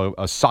compared to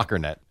a soccer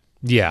net.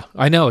 Yeah,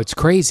 I know. It's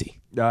crazy.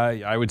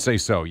 I would say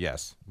so,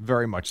 yes.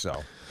 Very much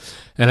so.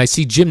 And I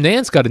see Jim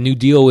Nantz got a new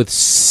deal with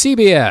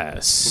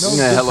CBS.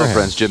 Hello,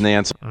 friends. Jim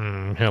Nantz.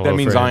 Hello, that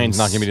means friends. Ian's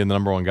not going to be the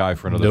number 1 guy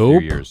for another few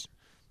years.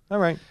 All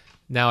right.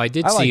 Now, I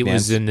did see it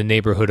was in the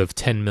neighborhood of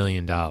 $10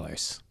 million. Good.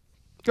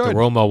 The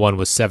Romo one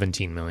was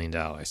 $17 million.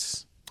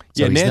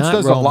 So yeah, Nantz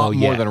does Romo a lot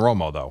more yet. than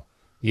Romo, though.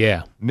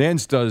 Yeah.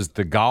 Nantz does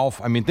the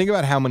golf. I mean, think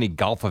about how many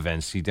golf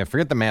events he does.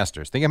 Forget the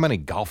Masters. Think how many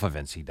golf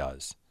events he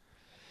does.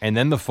 And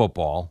then the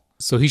football.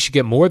 So he should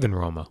get more than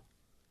Romo.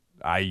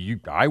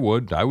 I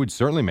would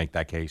certainly make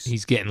that case.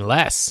 He's getting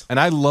less. And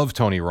I love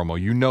Tony Romo.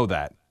 You know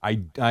that.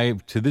 I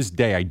to this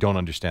day, I don't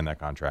understand that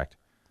contract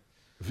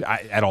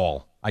at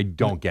all. I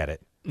don't get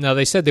it. Now,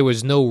 they said there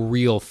was no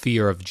real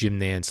fear of Jim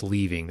Nantz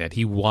leaving, that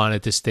he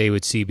wanted to stay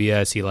with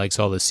CBS. He likes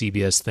all the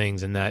CBS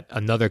things, and that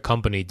another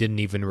company didn't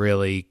even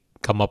really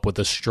come up with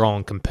a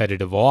strong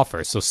competitive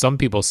offer. So some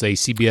people say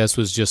CBS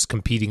was just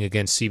competing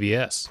against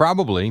CBS.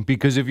 Probably,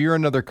 because if you're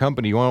another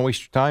company, you want to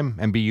waste your time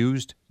and be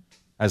used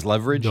as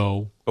leverage?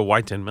 No. But why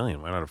 10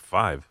 million? Why not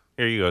 5?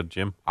 Here you go,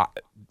 Jim.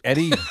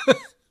 Eddie,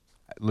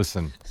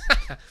 listen,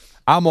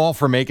 I'm all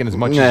for making as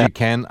much as you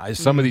can.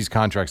 Some of these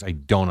contracts I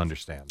don't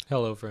understand.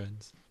 Hello,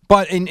 friends.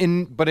 But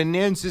in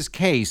Nance's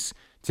case,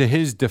 to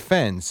his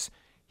defense,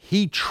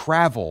 he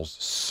travels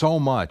so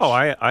much. Oh,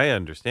 I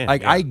understand.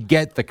 Like, yeah. I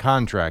get the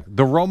contract.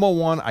 The Romo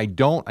one, I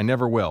don't. I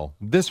never will.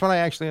 This one, I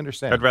actually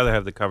understand. I'd rather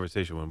have the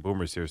conversation when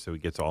Boomer's here so he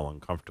gets all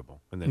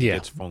uncomfortable. And then he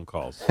gets phone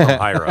calls from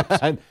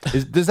higher-ups.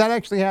 Does that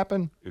actually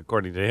happen?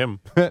 According to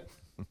him.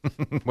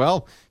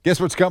 Well,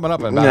 guess what's coming up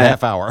in about a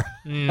half hour.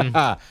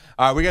 All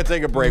right, we got to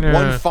take a break.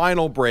 One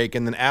final break,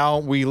 and then,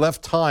 Al, we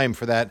left time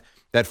for that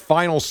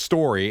final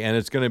story, and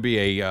it's going to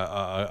be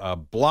a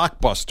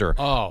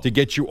blockbuster to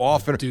get you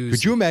off.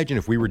 Could you imagine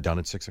if we were done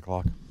at 6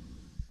 o'clock?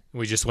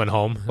 We just went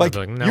home. Like,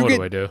 now what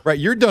do I do? Right,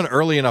 you're done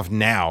early enough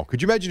now.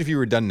 Could you imagine if you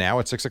were done now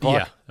at 6 o'clock?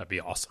 Yeah, that'd be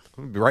awesome.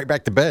 Be right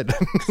back to bed.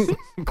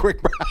 Quick.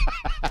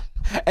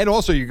 And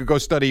also, you could go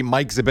study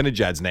Mike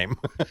Zibanejad's name.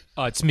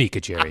 It's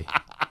Mika, Jerry.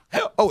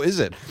 Oh, is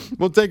it?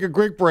 We'll take a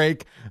quick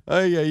break.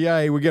 We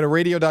get a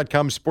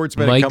radio.com sports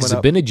minute Mike coming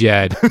up.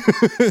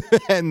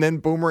 Zibanejad. And then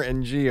Boomer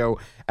and Gio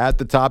at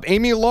the top.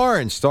 Amy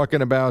Lawrence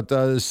talking about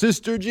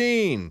Sister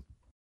Jean.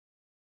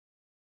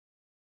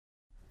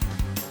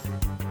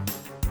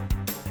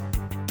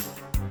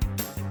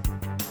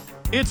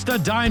 It's the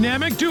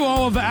dynamic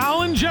duo of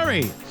Al and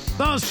Jerry,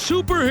 the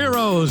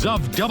superheroes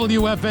of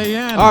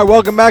WFAN. All right,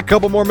 welcome back.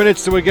 Couple more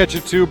minutes till we get you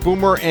to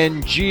Boomer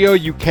and Gio.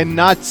 You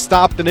cannot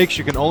stop the Knicks.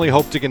 You can only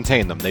hope to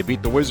contain them. They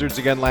beat the Wizards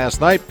again last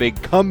night. Big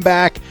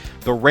comeback.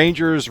 The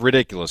Rangers,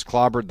 ridiculous.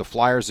 Clobbered the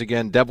Flyers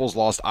again. Devils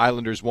lost.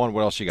 Islanders won.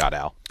 What else you got,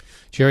 Al?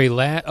 Jerry,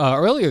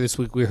 earlier this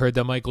week we heard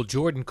that Michael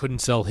Jordan couldn't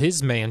sell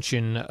his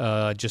mansion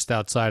just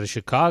outside of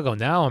Chicago.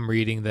 Now I'm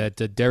reading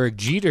that Derek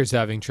Jeter's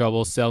having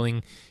trouble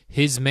selling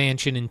his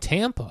mansion in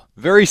Tampa.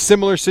 Very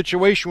similar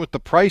situation with the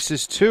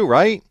prices too,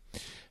 right?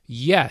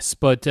 Yes,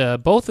 but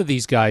both of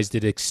these guys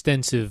did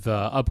extensive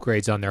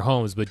upgrades on their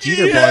homes. But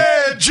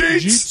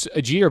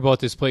Jeter bought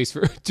this place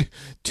for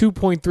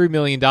 $2.3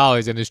 million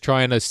and is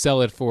trying to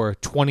sell it for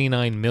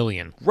 $29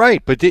 million.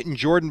 Right, but didn't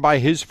Jordan buy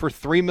his for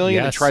 $3 million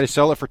and Yes. try to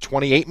sell it for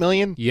 $28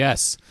 million?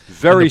 Yes.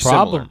 Very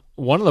similar.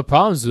 One of the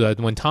problems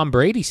when Tom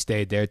Brady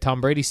stayed there, Tom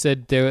Brady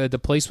said the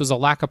place was a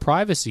lack of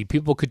privacy.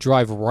 People could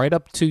drive right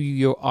up to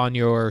you on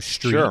your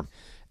street, Sure.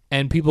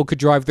 and people could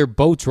drive their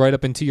boats right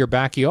up into your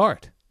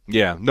backyard.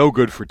 Yeah, no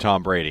good for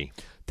Tom Brady.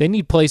 They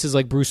need places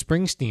like Bruce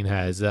Springsteen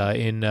has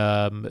in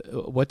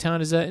what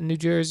town is that in New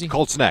Jersey?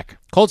 Colts Neck.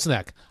 Colts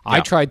Neck. Yeah. I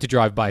tried to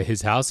drive by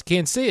his house.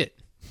 Can't see it.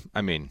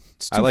 I mean,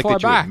 It's I too like far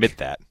that you back. admit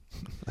that.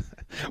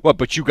 Well,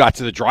 but you got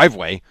to the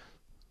driveway.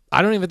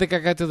 I don't even think I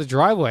got to the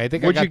driveway. I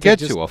think What'd I got you get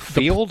just to? A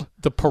field?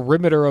 The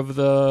perimeter of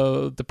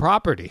the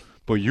property.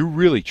 But you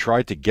really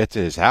tried to get to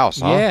his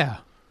house, huh? Yeah.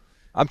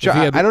 I'm If he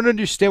had- I don't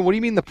understand. What do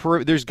you mean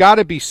there's got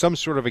to be some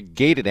sort of a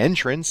gated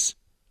entrance.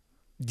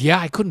 Yeah,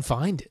 I couldn't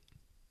find it.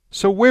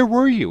 So where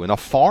were you? In a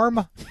farm?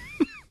 A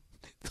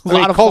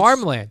lot of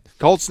farmland.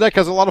 Colts Neck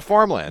has a lot of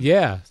farmland.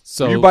 Yeah.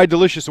 So you buy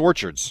Delicious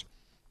Orchards.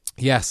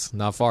 yes,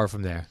 not far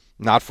from there.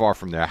 Not far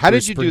from there. How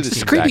Bruce did you do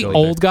this? Springsteen. Creepy exactly?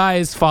 old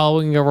guys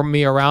following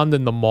me around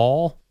in the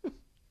mall.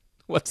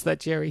 What's that,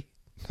 Jerry?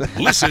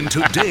 Listen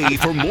today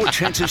for more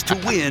chances to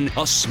win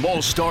a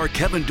Small Star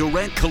Kevin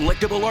Durant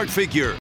collectible art figure.